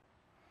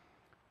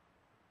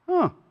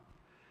 Oh,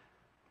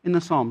 in the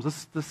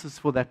Psalms. This is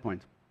for that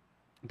point.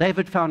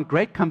 David found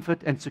great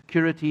comfort and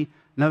security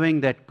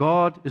knowing that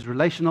God is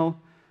relational,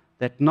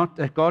 that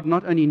God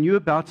not only knew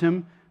about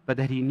him, but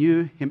that he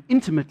knew him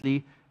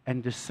intimately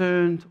and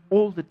discerned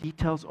all the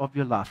details of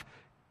your life.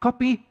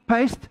 Copy,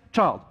 paste,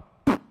 child.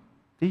 There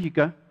you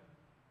go.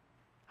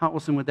 How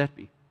awesome would that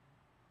be?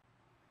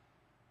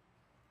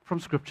 From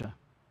Scripture.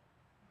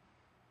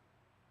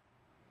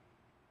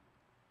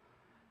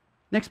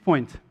 Next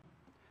point.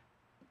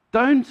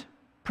 Don't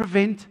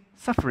prevent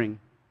suffering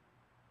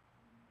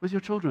with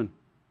your children.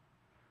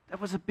 That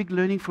was a big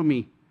learning for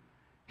me.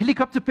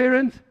 Helicopter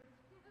parent.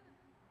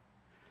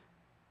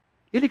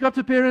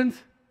 Helicopter parent.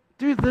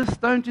 Do this,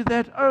 don't do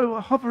that. Oh,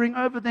 hovering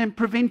over them,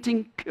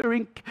 preventing,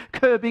 curbing,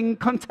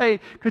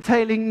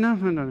 curtailing.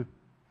 No.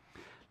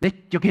 Let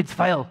your kids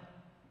fail.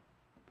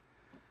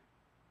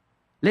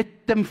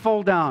 Let them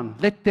fall down.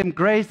 Let them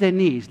graze their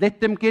knees.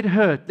 Let them get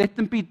hurt. Let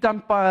them be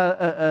dumped by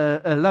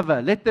a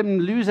lover. Let them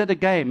lose at a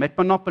game, at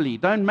Monopoly.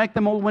 Don't make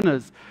them all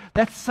winners.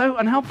 That's so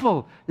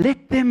unhelpful.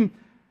 Let them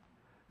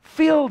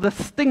feel the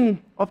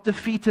sting of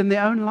defeat in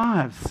their own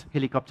lives,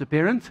 helicopter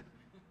parent.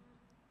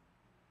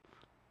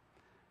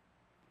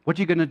 What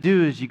you're going to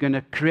do is you're going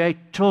to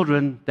create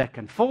children that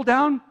can fall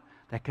down,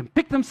 that can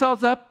pick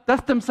themselves up,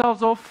 dust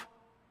themselves off,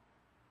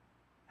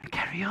 and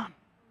carry on.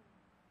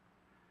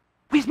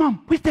 Where's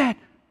mom? Where's dad?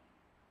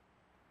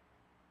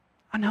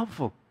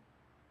 Unhelpful.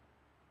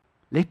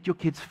 Let your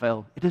kids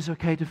fail. It is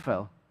okay to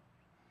fail.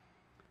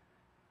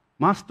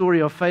 My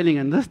story of failing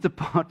in this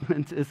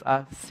department is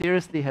I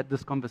seriously had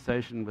this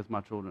conversation with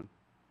my children.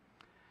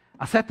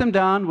 I sat them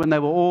down when they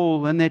were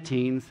all in their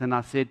teens, and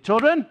I said,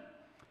 children,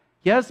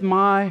 here's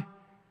my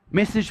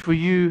message for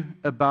you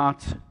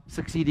about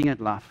succeeding at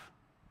life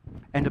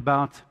and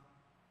about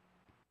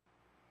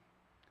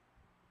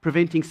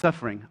preventing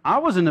suffering. I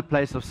was in a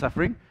place of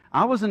suffering.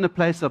 I was in a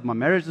place of my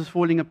marriage was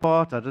falling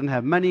apart. I didn't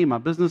have money. My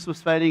business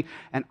was failing.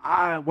 And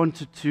I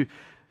wanted to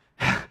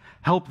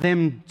help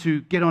them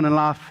to get on in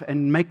life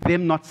and make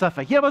them not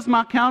suffer. Here was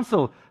my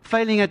counsel,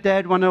 Failing at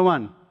Dad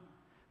 101.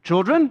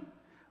 Children,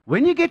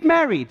 when you get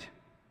married,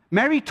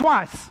 marry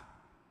twice.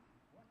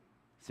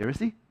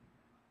 Seriously?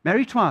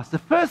 Marry twice. The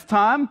first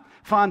time,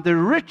 find the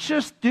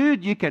richest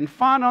dude you can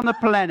find on the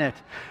planet.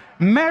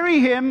 Marry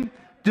him,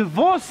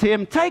 divorce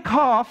him, take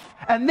half,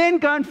 and then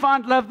go and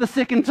find love the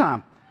second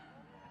time.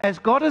 As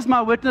God is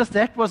my witness,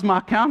 that was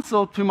my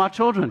counsel to my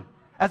children.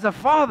 As a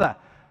father,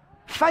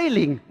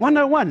 failing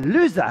 101,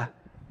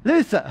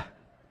 loser.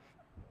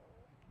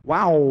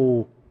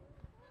 Wow.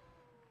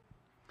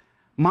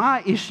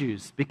 My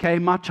issues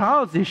became my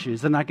child's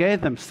issues, and I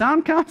gave them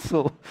sound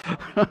counsel.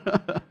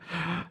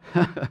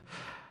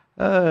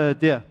 Oh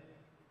dear.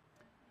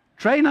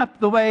 Train up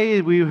the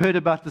way we heard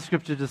about the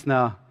scripture just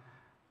now,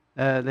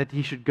 that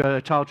he should go,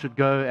 a child should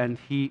go, and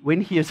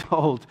when he is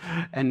old.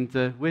 And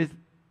where's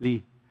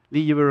Lee? Lee,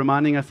 you were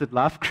reminding us at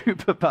Life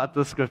Group about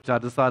the scripture. I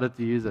decided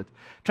to use it.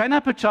 Train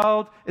up a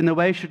child in the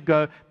way he should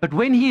go, but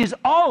when he is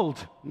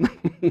old,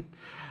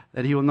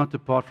 that he will not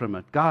depart from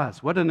it.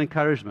 Guys, what an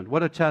encouragement.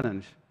 What a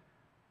challenge.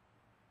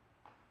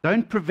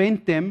 Don't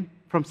prevent them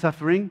from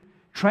suffering.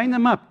 Train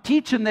them up.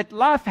 Teach them that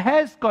life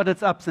has got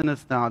its ups and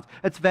its downs,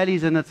 its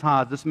valleys and its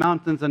highs, its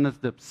mountains and its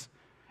dips.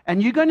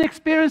 And you're going to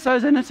experience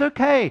those, and it's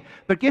okay.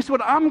 But guess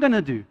what I'm going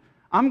to do?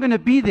 I'm going to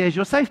be there as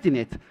your safety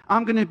net.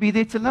 I'm going to be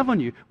there to love on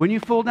you. When you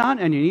fall down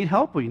and you need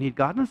help or you need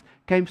guidance,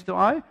 comes to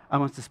I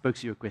want to spoke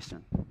to you a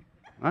question.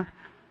 Right?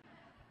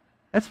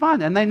 That's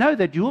fine. And they know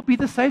that you will be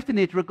the safety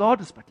net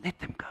regardless, but let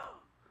them go.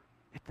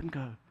 Let them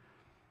go.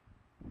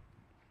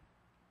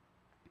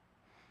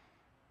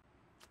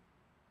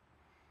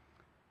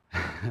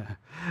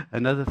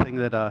 Another thing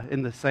that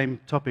in the same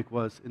topic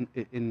was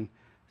in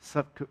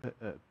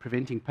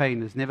preventing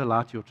pain is never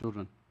lie to your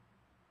children.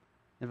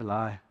 Never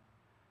lie.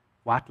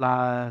 White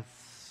lies,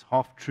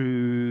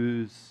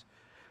 half-truths.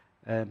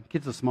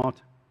 Kids are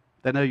smart.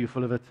 They know you're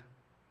full of it.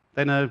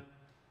 They know,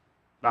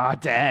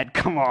 Dad,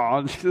 come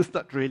on, it's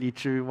not really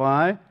true.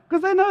 Why?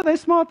 Because they know they're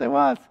smart, they're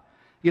wise.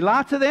 You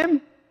lie to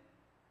them,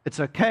 it's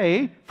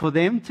okay for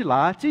them to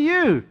lie to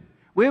you.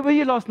 Where were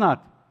you last night?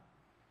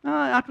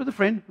 Out with a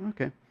friend.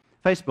 Okay.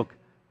 Facebook.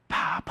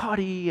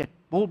 Party at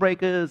ball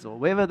breakers or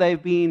wherever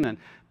they've been and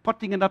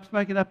potting it up,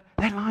 smoking it up.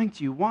 They're lying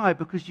to you. Why?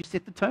 Because you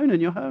set the tone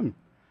in your home.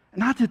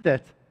 And I did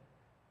that.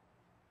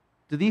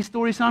 Do these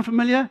stories sound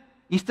familiar?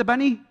 Easter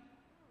Bunny?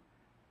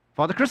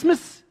 Father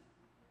Christmas?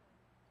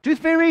 Tooth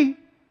Fairy?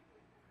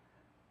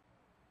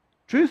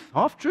 Truth?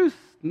 Half-truth?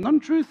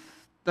 Non-truth?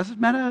 Doesn't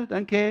matter?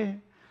 Don't care?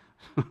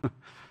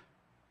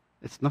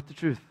 It's not the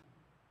truth.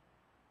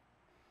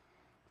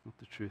 Not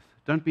the truth.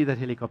 Don't be that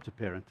helicopter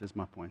parent, is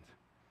my point.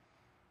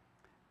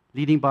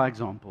 Leading by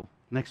example.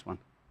 Next one.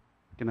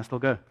 Can I still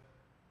go?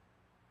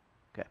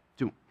 Okay,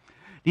 2.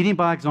 Leading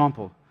by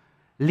example.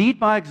 Lead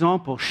by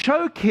example.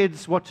 Show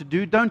kids what to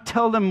do. Don't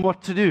tell them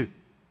what to do.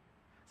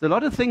 There's a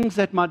lot of things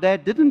that my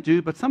dad didn't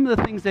do, but some of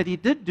the things that he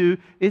did do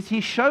is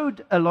he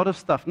showed a lot of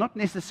stuff, not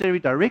necessarily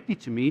directly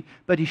to me,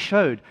 but he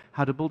showed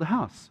how to build a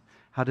house,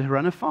 how to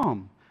run a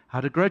farm, how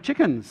to grow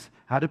chickens,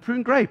 how to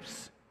prune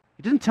grapes.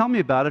 He didn't tell me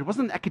about it. It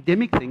wasn't an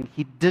academic thing.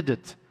 He did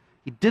it.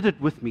 He did it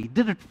with me. He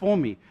did it for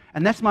me.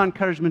 And that's my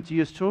encouragement to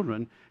you as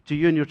children, to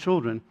you and your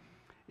children,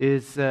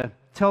 is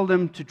tell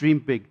them to dream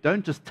big.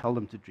 Don't just tell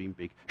them to dream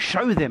big.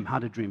 Show them how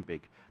to dream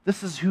big.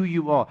 This is who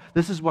you are.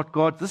 This is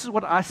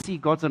what I see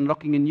God's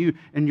unlocking in you,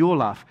 in your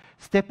life.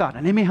 Step out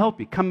and let me help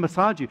you. Come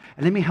beside you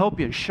and let me help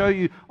you and show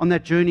you on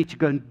that journey to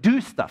go and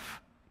do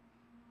stuff.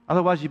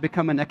 Otherwise, you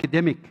become an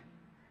academic.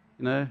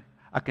 You know,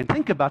 I can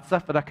think about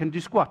stuff, but I can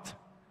do squat.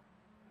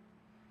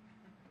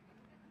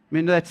 I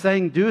mean, that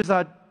saying,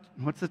 don't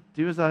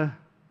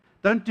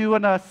do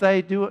what I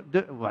say,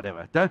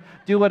 whatever. Don't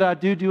do what I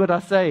do what I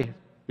say.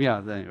 Yeah,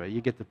 anyway, you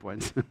get the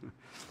point.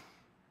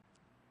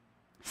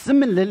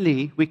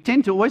 Similarly, we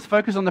tend to always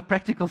focus on the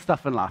practical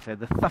stuff in life,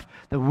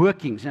 the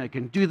workings. You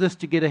can do this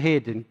to get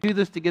ahead, and do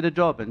this to get a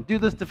job, and do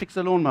this to fix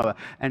a lawnmower,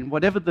 and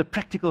whatever the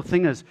practical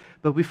thing is.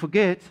 But we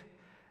forget,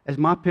 as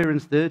my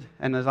parents did,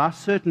 and as I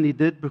certainly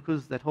did,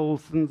 because that whole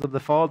sins of the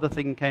father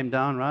thing came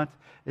down, right,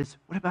 is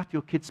what about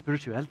your kids'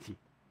 spirituality?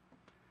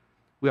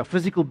 We are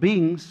physical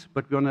beings,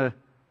 but we're on a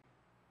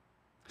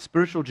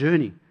spiritual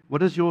journey. What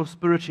does your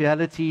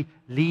spirituality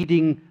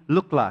leading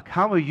look like?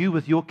 How are you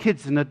with your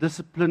kids in a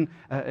discipline,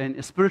 in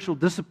a spiritual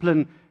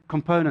discipline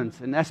component,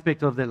 an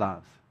aspect of their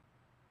lives?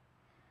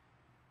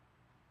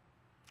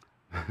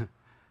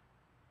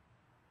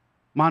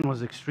 Mine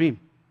was extreme.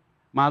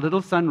 My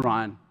little son,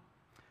 Ryan,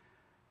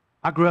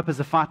 I grew up as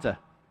a fighter.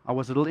 I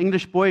was a little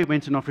English boy,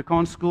 went to an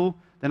Afrikaans school.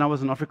 Then I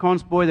was an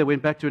Afrikaans boy that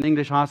went back to an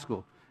English high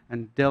school.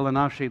 And Dell and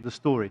I shared the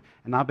story.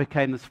 And I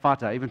became this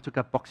fighter. I even took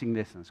up boxing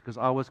lessons because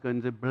I was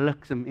going to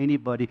blixen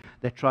anybody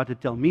that tried to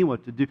tell me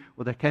what to do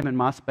or that came in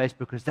my space,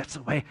 because that's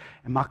the way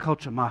in my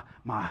culture, my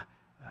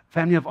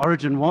family of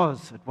origin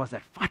was. It was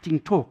that fighting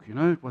talk, you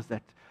know. It was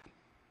that.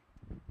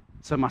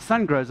 So my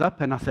son grows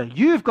up and I say,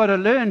 you've got to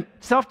learn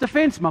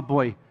self-defense, my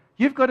boy.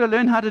 You've got to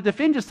learn how to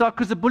defend yourself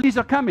because the bullies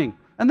are coming.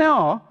 And they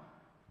are.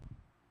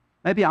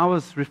 Maybe I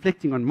was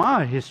reflecting on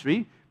my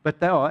history,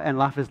 but they are, and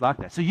life is like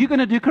that. So you're going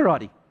to do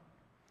karate.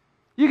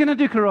 You're going to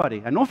do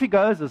karate. And off he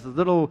goes as a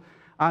little,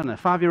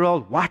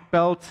 5-year-old, white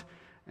belt.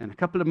 And a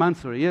couple of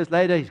months or years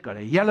later, he's got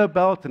a yellow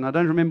belt, and I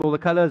don't remember all the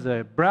colors,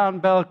 a brown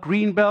belt,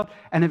 green belt.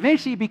 And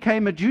eventually he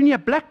became a junior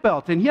black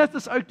belt. And here's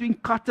this oak doing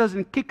katas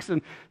and kicks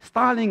and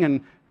styling and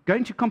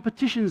going to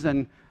competitions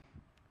and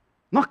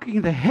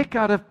knocking the heck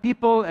out of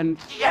people. And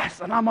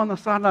yes, and I'm on the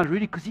sideline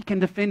really because he can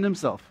defend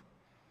himself.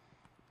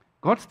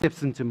 God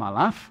steps into my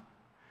life,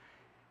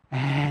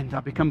 and I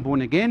become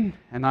born again.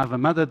 And I have a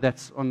mother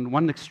that's on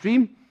one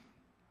extreme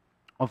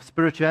of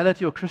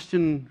spirituality or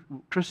Christian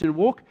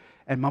walk.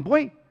 And my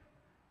boy,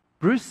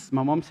 Bruce,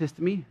 my mom says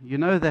to me, you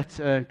know that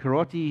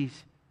karate,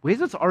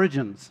 where's its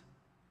origins?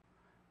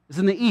 It's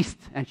in the East.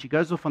 And she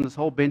goes off on this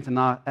whole bent, and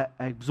I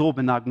absorb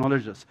and I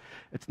acknowledge this.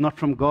 It's not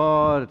from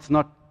God. It's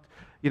not,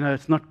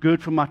 it's not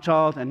good for my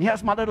child. And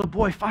here's my little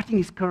boy fighting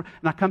his karate.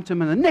 And I come to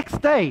him, and the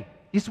next day,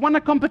 he's won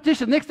a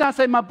competition. Next day I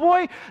say, my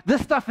boy,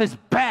 this stuff is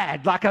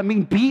bad. Like, I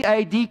mean,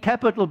 B-A-D,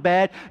 capital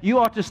bad. You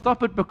are to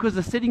stop it because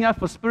it's setting up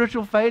for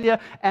spiritual failure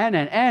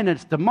and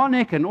it's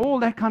demonic and all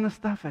that kind of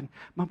stuff. And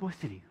my boy's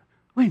sitting,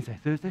 Wednesday,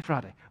 Thursday,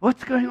 Friday.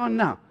 What's going on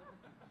now?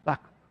 Like,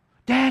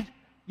 Dad,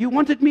 you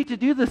wanted me to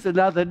do this. And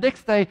now the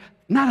next day,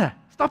 nada,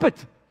 stop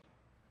it.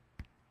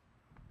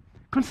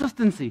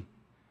 Consistency.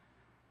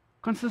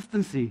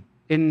 Consistency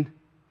in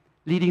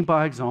leading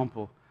by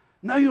example.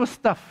 Know your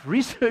stuff.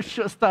 Research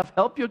your stuff.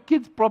 Help your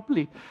kids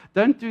properly.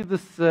 Don't do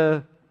this.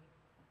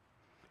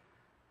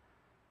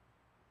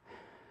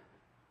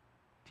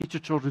 Teach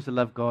your children to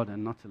love God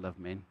and not to love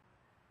men.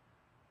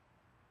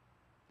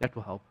 That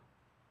will help.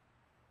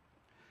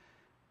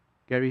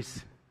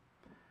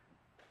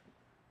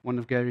 One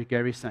of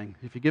Gary's saying,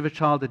 if you give a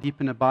child a deep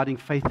and abiding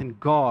faith in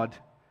God,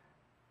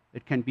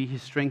 it can be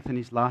his strength and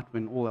his light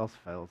when all else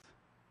fails.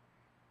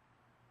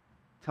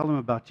 Tell them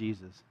about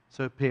Jesus.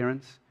 So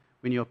parents,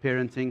 when you're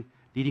parenting,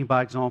 leading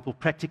by example,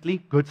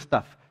 practically, good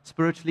stuff.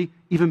 Spiritually,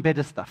 even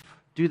better stuff.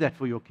 Do that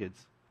for your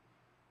kids.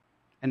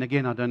 And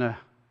again, I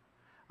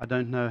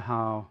don't know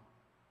how.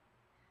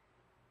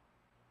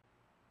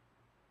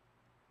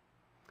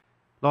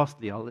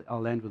 Lastly,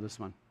 I'll land with this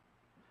one.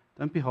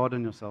 Don't be hard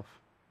on yourself.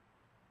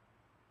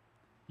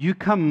 You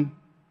come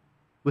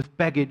with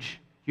baggage.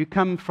 You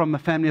come from a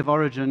family of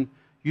origin.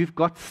 You've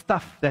got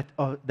stuff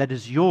that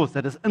is yours,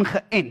 that is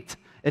ingeënt.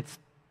 It's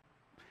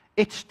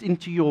etched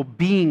into your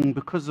being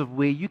because of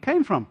where you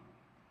came from.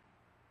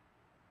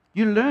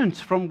 You learned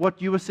from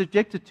what you were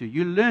subjected to.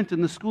 You learned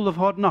in the school of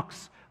hard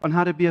knocks on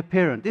how to be a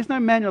parent. There's no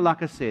manual,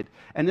 like I said.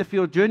 And if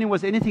your journey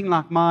was anything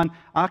like mine,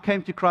 I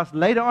came to Christ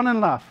later on in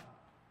life.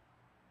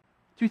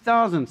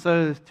 2000,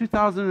 so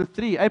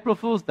 2003, April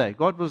Fool's Day.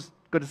 God was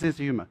got a sense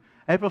of humor.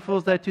 April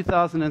Fool's Day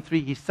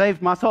 2003, He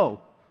saved my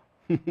soul.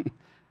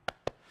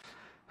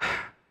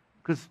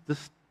 Because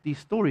these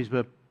stories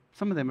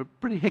some of them are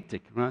pretty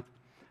hectic, right?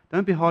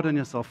 Don't be hard on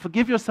yourself.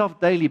 Forgive yourself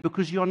daily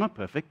because you are not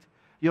perfect.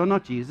 You're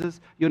not Jesus.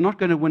 You're not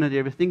going to win at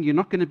everything. You're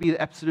not going to be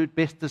the absolute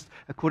bestest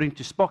according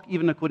to Spock,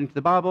 even according to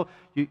the Bible.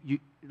 A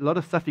lot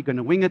of stuff you're going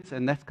to wing it,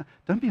 and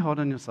don't be hard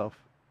on yourself.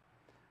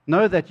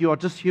 Know that you are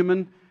just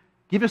human.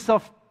 Give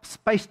yourself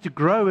space to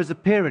grow as a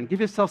parent.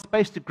 Give yourself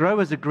space to grow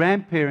as a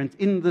grandparent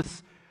in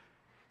this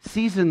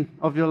season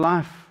of your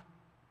life.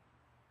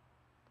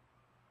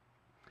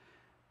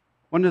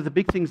 One of the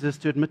big things is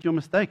to admit your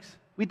mistakes.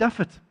 We duff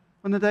it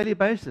on a daily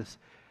basis.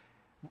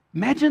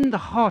 Imagine the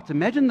heart,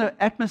 imagine the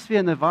atmosphere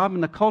and the vibe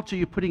and the culture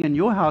you're putting in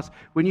your house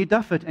when you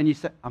duff it and you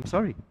say, I'm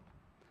sorry.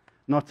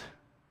 Not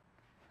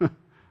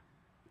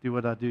do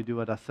what I do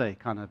what I say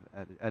kind of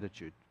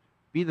attitude.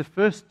 Be the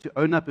first to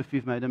own up if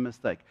you've made a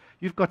mistake.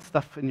 You've got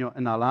stuff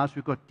in our lives.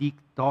 We've got deep,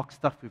 dark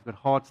stuff. We've got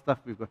hard stuff.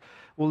 We've got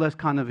all those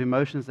kind of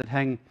emotions that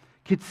hang.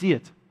 Kids see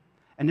it.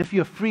 And if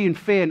you're free and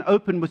fair and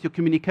open with your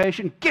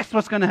communication, guess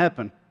what's going to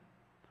happen?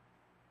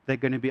 They're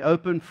going to be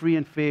open, free,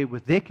 and fair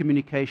with their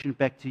communication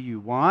back to you.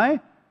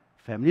 Why?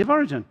 Family of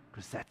origin.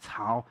 Because that's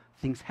how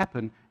things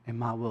happen in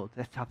my world.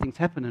 That's how things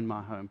happen in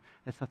my home.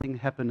 That's how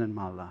things happen in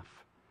my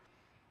life.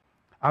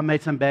 I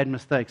made some bad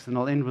mistakes, and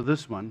I'll end with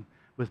this one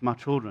with my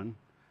children.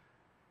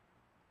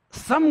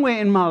 Somewhere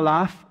in my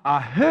life, I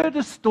heard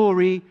a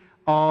story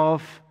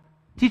of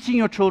teaching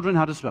your children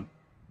how to swim.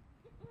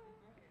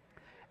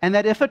 And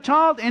that if a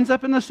child ends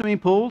up in the swimming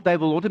pool, they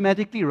will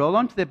automatically roll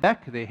onto their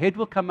back, their head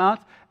will come out,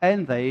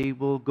 and they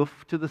will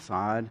goof to the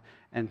side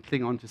and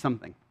cling onto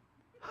something.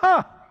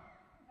 Ha!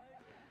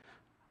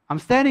 I'm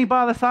standing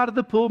by the side of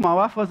the pool. My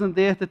wife wasn't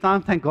there at the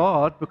time, thank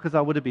God, because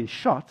I would have been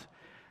shot.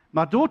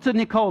 My daughter,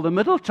 Nicole, the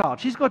middle child,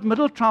 she's got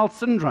middle child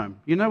syndrome.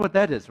 You know what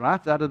that is,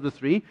 right? Out of the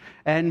three.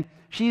 And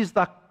she's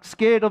like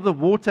scared of the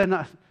water.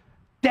 And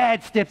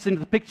Dad steps into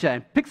the picture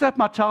and picks up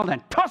my child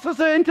and tosses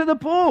her into the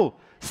pool.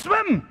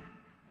 Swim!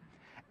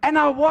 And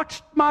I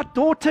watched my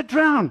daughter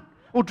drown,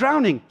 or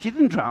drowning. She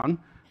didn't drown.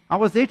 I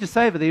was there to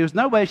save her. There was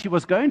no way she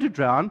was going to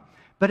drown.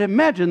 But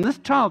imagine this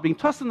child being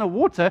tossed in the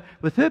water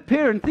with her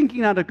parent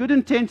thinking out of good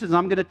intentions,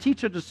 I'm going to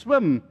teach her to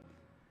swim.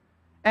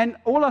 And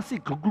all I see,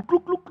 gluk, gluk,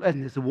 gluk, gluk,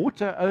 and there's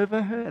water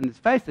over her and his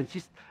face. And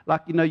she's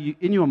like,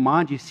 in your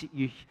mind,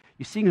 you're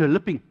seeing her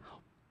lipping.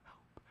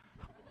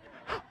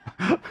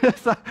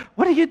 It's like,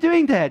 what are you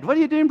doing, Dad? What are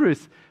you doing,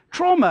 Bruce?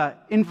 Trauma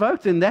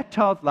invoked in that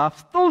child's life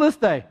still this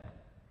day.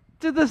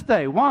 To this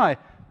day. Why?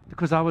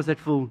 Because I was that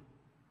fool.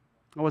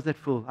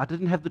 I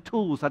didn't have the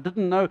tools. I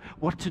didn't know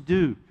what to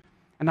do.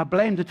 And I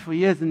blamed it for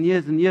years and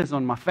years and years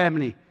on my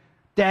family.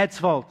 Dad's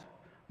fault.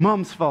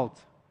 Mom's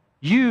fault.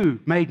 You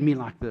made me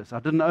like this. I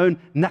didn't own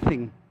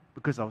nothing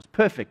because I was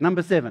perfect.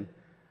 Number 7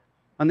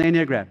 on the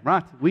Enneagram,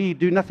 right? We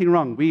do nothing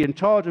wrong. We're in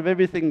charge of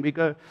everything. We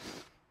go.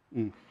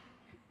 The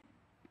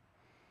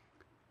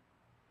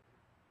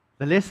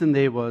lesson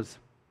there was,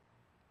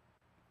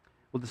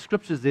 well, the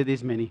scriptures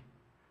there's many.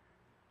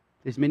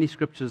 There's many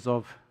scriptures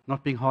of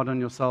not being hard on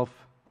yourself.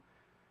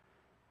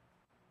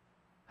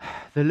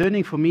 The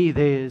learning for me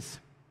there is,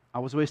 I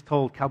was always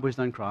told, cowboys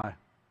don't cry.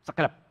 Suck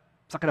it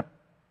up,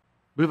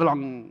 move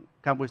along,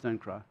 cowboys don't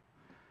cry.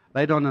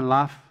 Later on in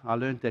life, I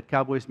learned that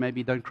cowboys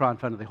maybe don't cry in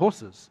front of their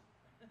horses.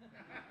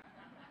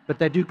 But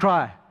they do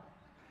cry.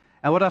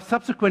 And what I've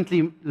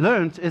subsequently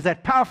learned is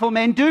that powerful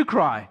men do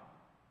cry.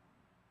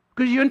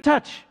 Because you're in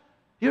touch.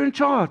 You're in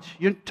charge.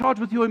 You're in charge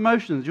with your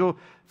emotions, your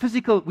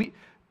physical.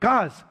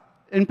 Guys,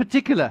 in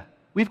particular,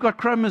 we've got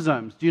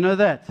chromosomes. Do you know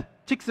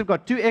that? Chicks have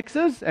got 2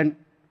 X's, and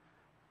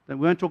we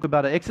won't talk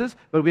about our X's,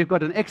 but we've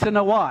got an X and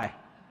a Y.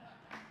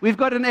 We've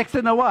got an X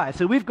and a Y.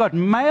 So we've got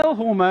male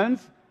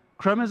hormones,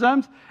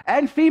 chromosomes,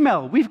 and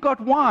female. We've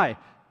got Y.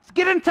 So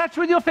get in touch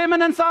with your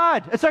feminine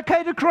side. It's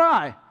okay to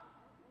cry.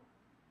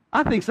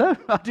 I think so.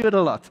 I do it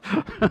a lot.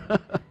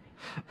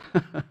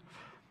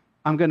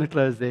 I'm going to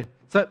close there.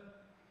 So,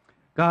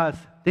 guys,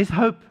 there's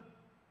hope.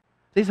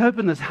 There's hope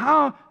in this.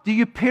 How do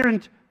you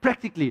parent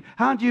practically?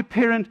 How do you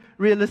parent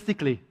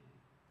realistically?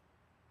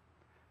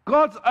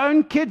 God's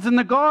own kids in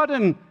the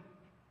garden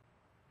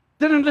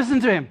didn't listen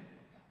to him.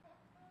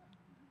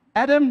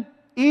 Adam,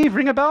 Eve,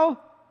 ring a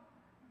bell?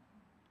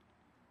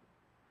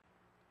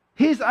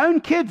 His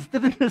own kids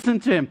didn't listen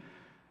to him.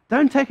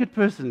 Don't take it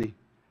personally.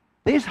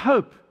 There's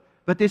hope,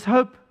 but there's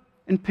hope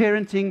in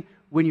parenting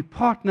when you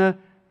partner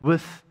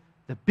with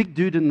the big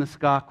dude in the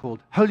sky called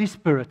Holy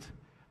Spirit,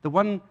 the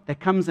one that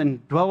comes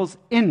and dwells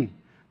in,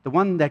 the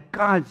one that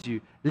guides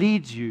you,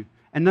 leads you.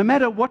 And no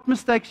matter what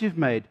mistakes you've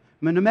made,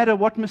 no matter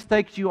what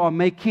mistakes you are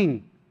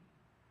making,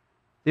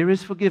 there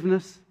is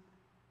forgiveness,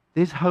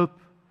 there's hope.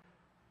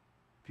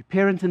 If you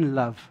parent in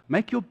love,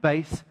 make your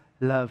base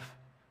love.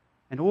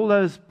 And all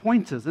those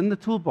pointers in the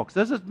toolbox,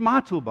 those are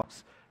my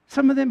toolbox.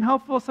 Some of them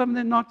helpful, some of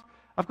them not.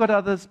 I've got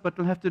others, but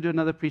we'll have to do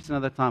another preach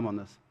another time on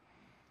this.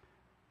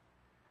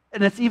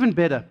 And it's even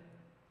better.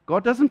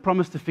 God doesn't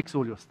promise to fix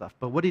all your stuff,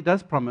 but what he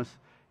does promise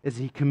is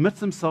he commits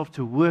himself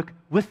to work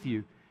with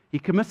you. He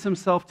commits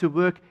himself to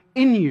work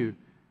in you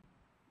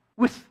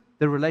with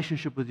the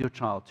relationship with your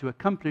child to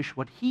accomplish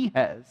what he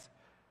has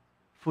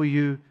for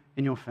you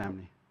in your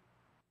family.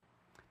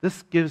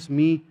 This gives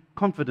me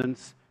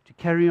confidence to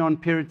carry on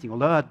parenting,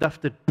 although I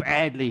duffed it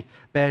badly.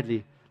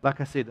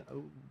 Like I said,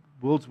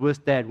 world's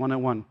worst dad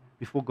 101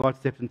 before God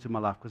stepped into my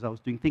life because I was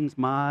doing things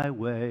my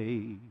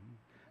way.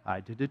 I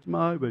did it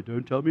my way.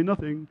 Don't tell me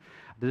nothing.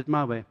 I did it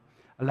my way.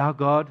 Allow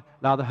God,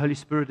 allow the Holy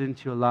Spirit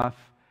into your life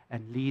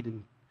and lead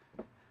and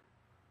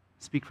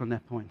speak from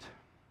that point.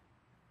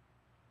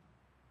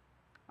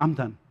 I'm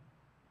done.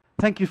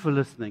 Thank you for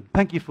listening.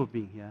 Thank you for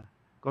being here.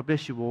 God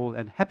bless you all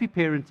and happy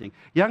parenting.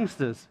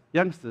 Youngsters,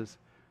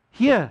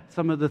 hear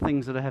some of the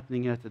things that are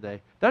happening here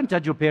today. Don't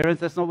judge your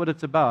parents. That's not what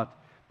it's about.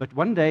 But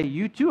one day,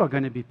 you too are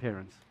going to be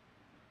parents.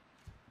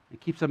 And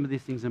keep some of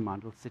these things in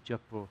mind. It'll set you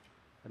up for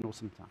an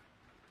awesome time.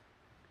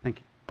 Thank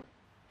you.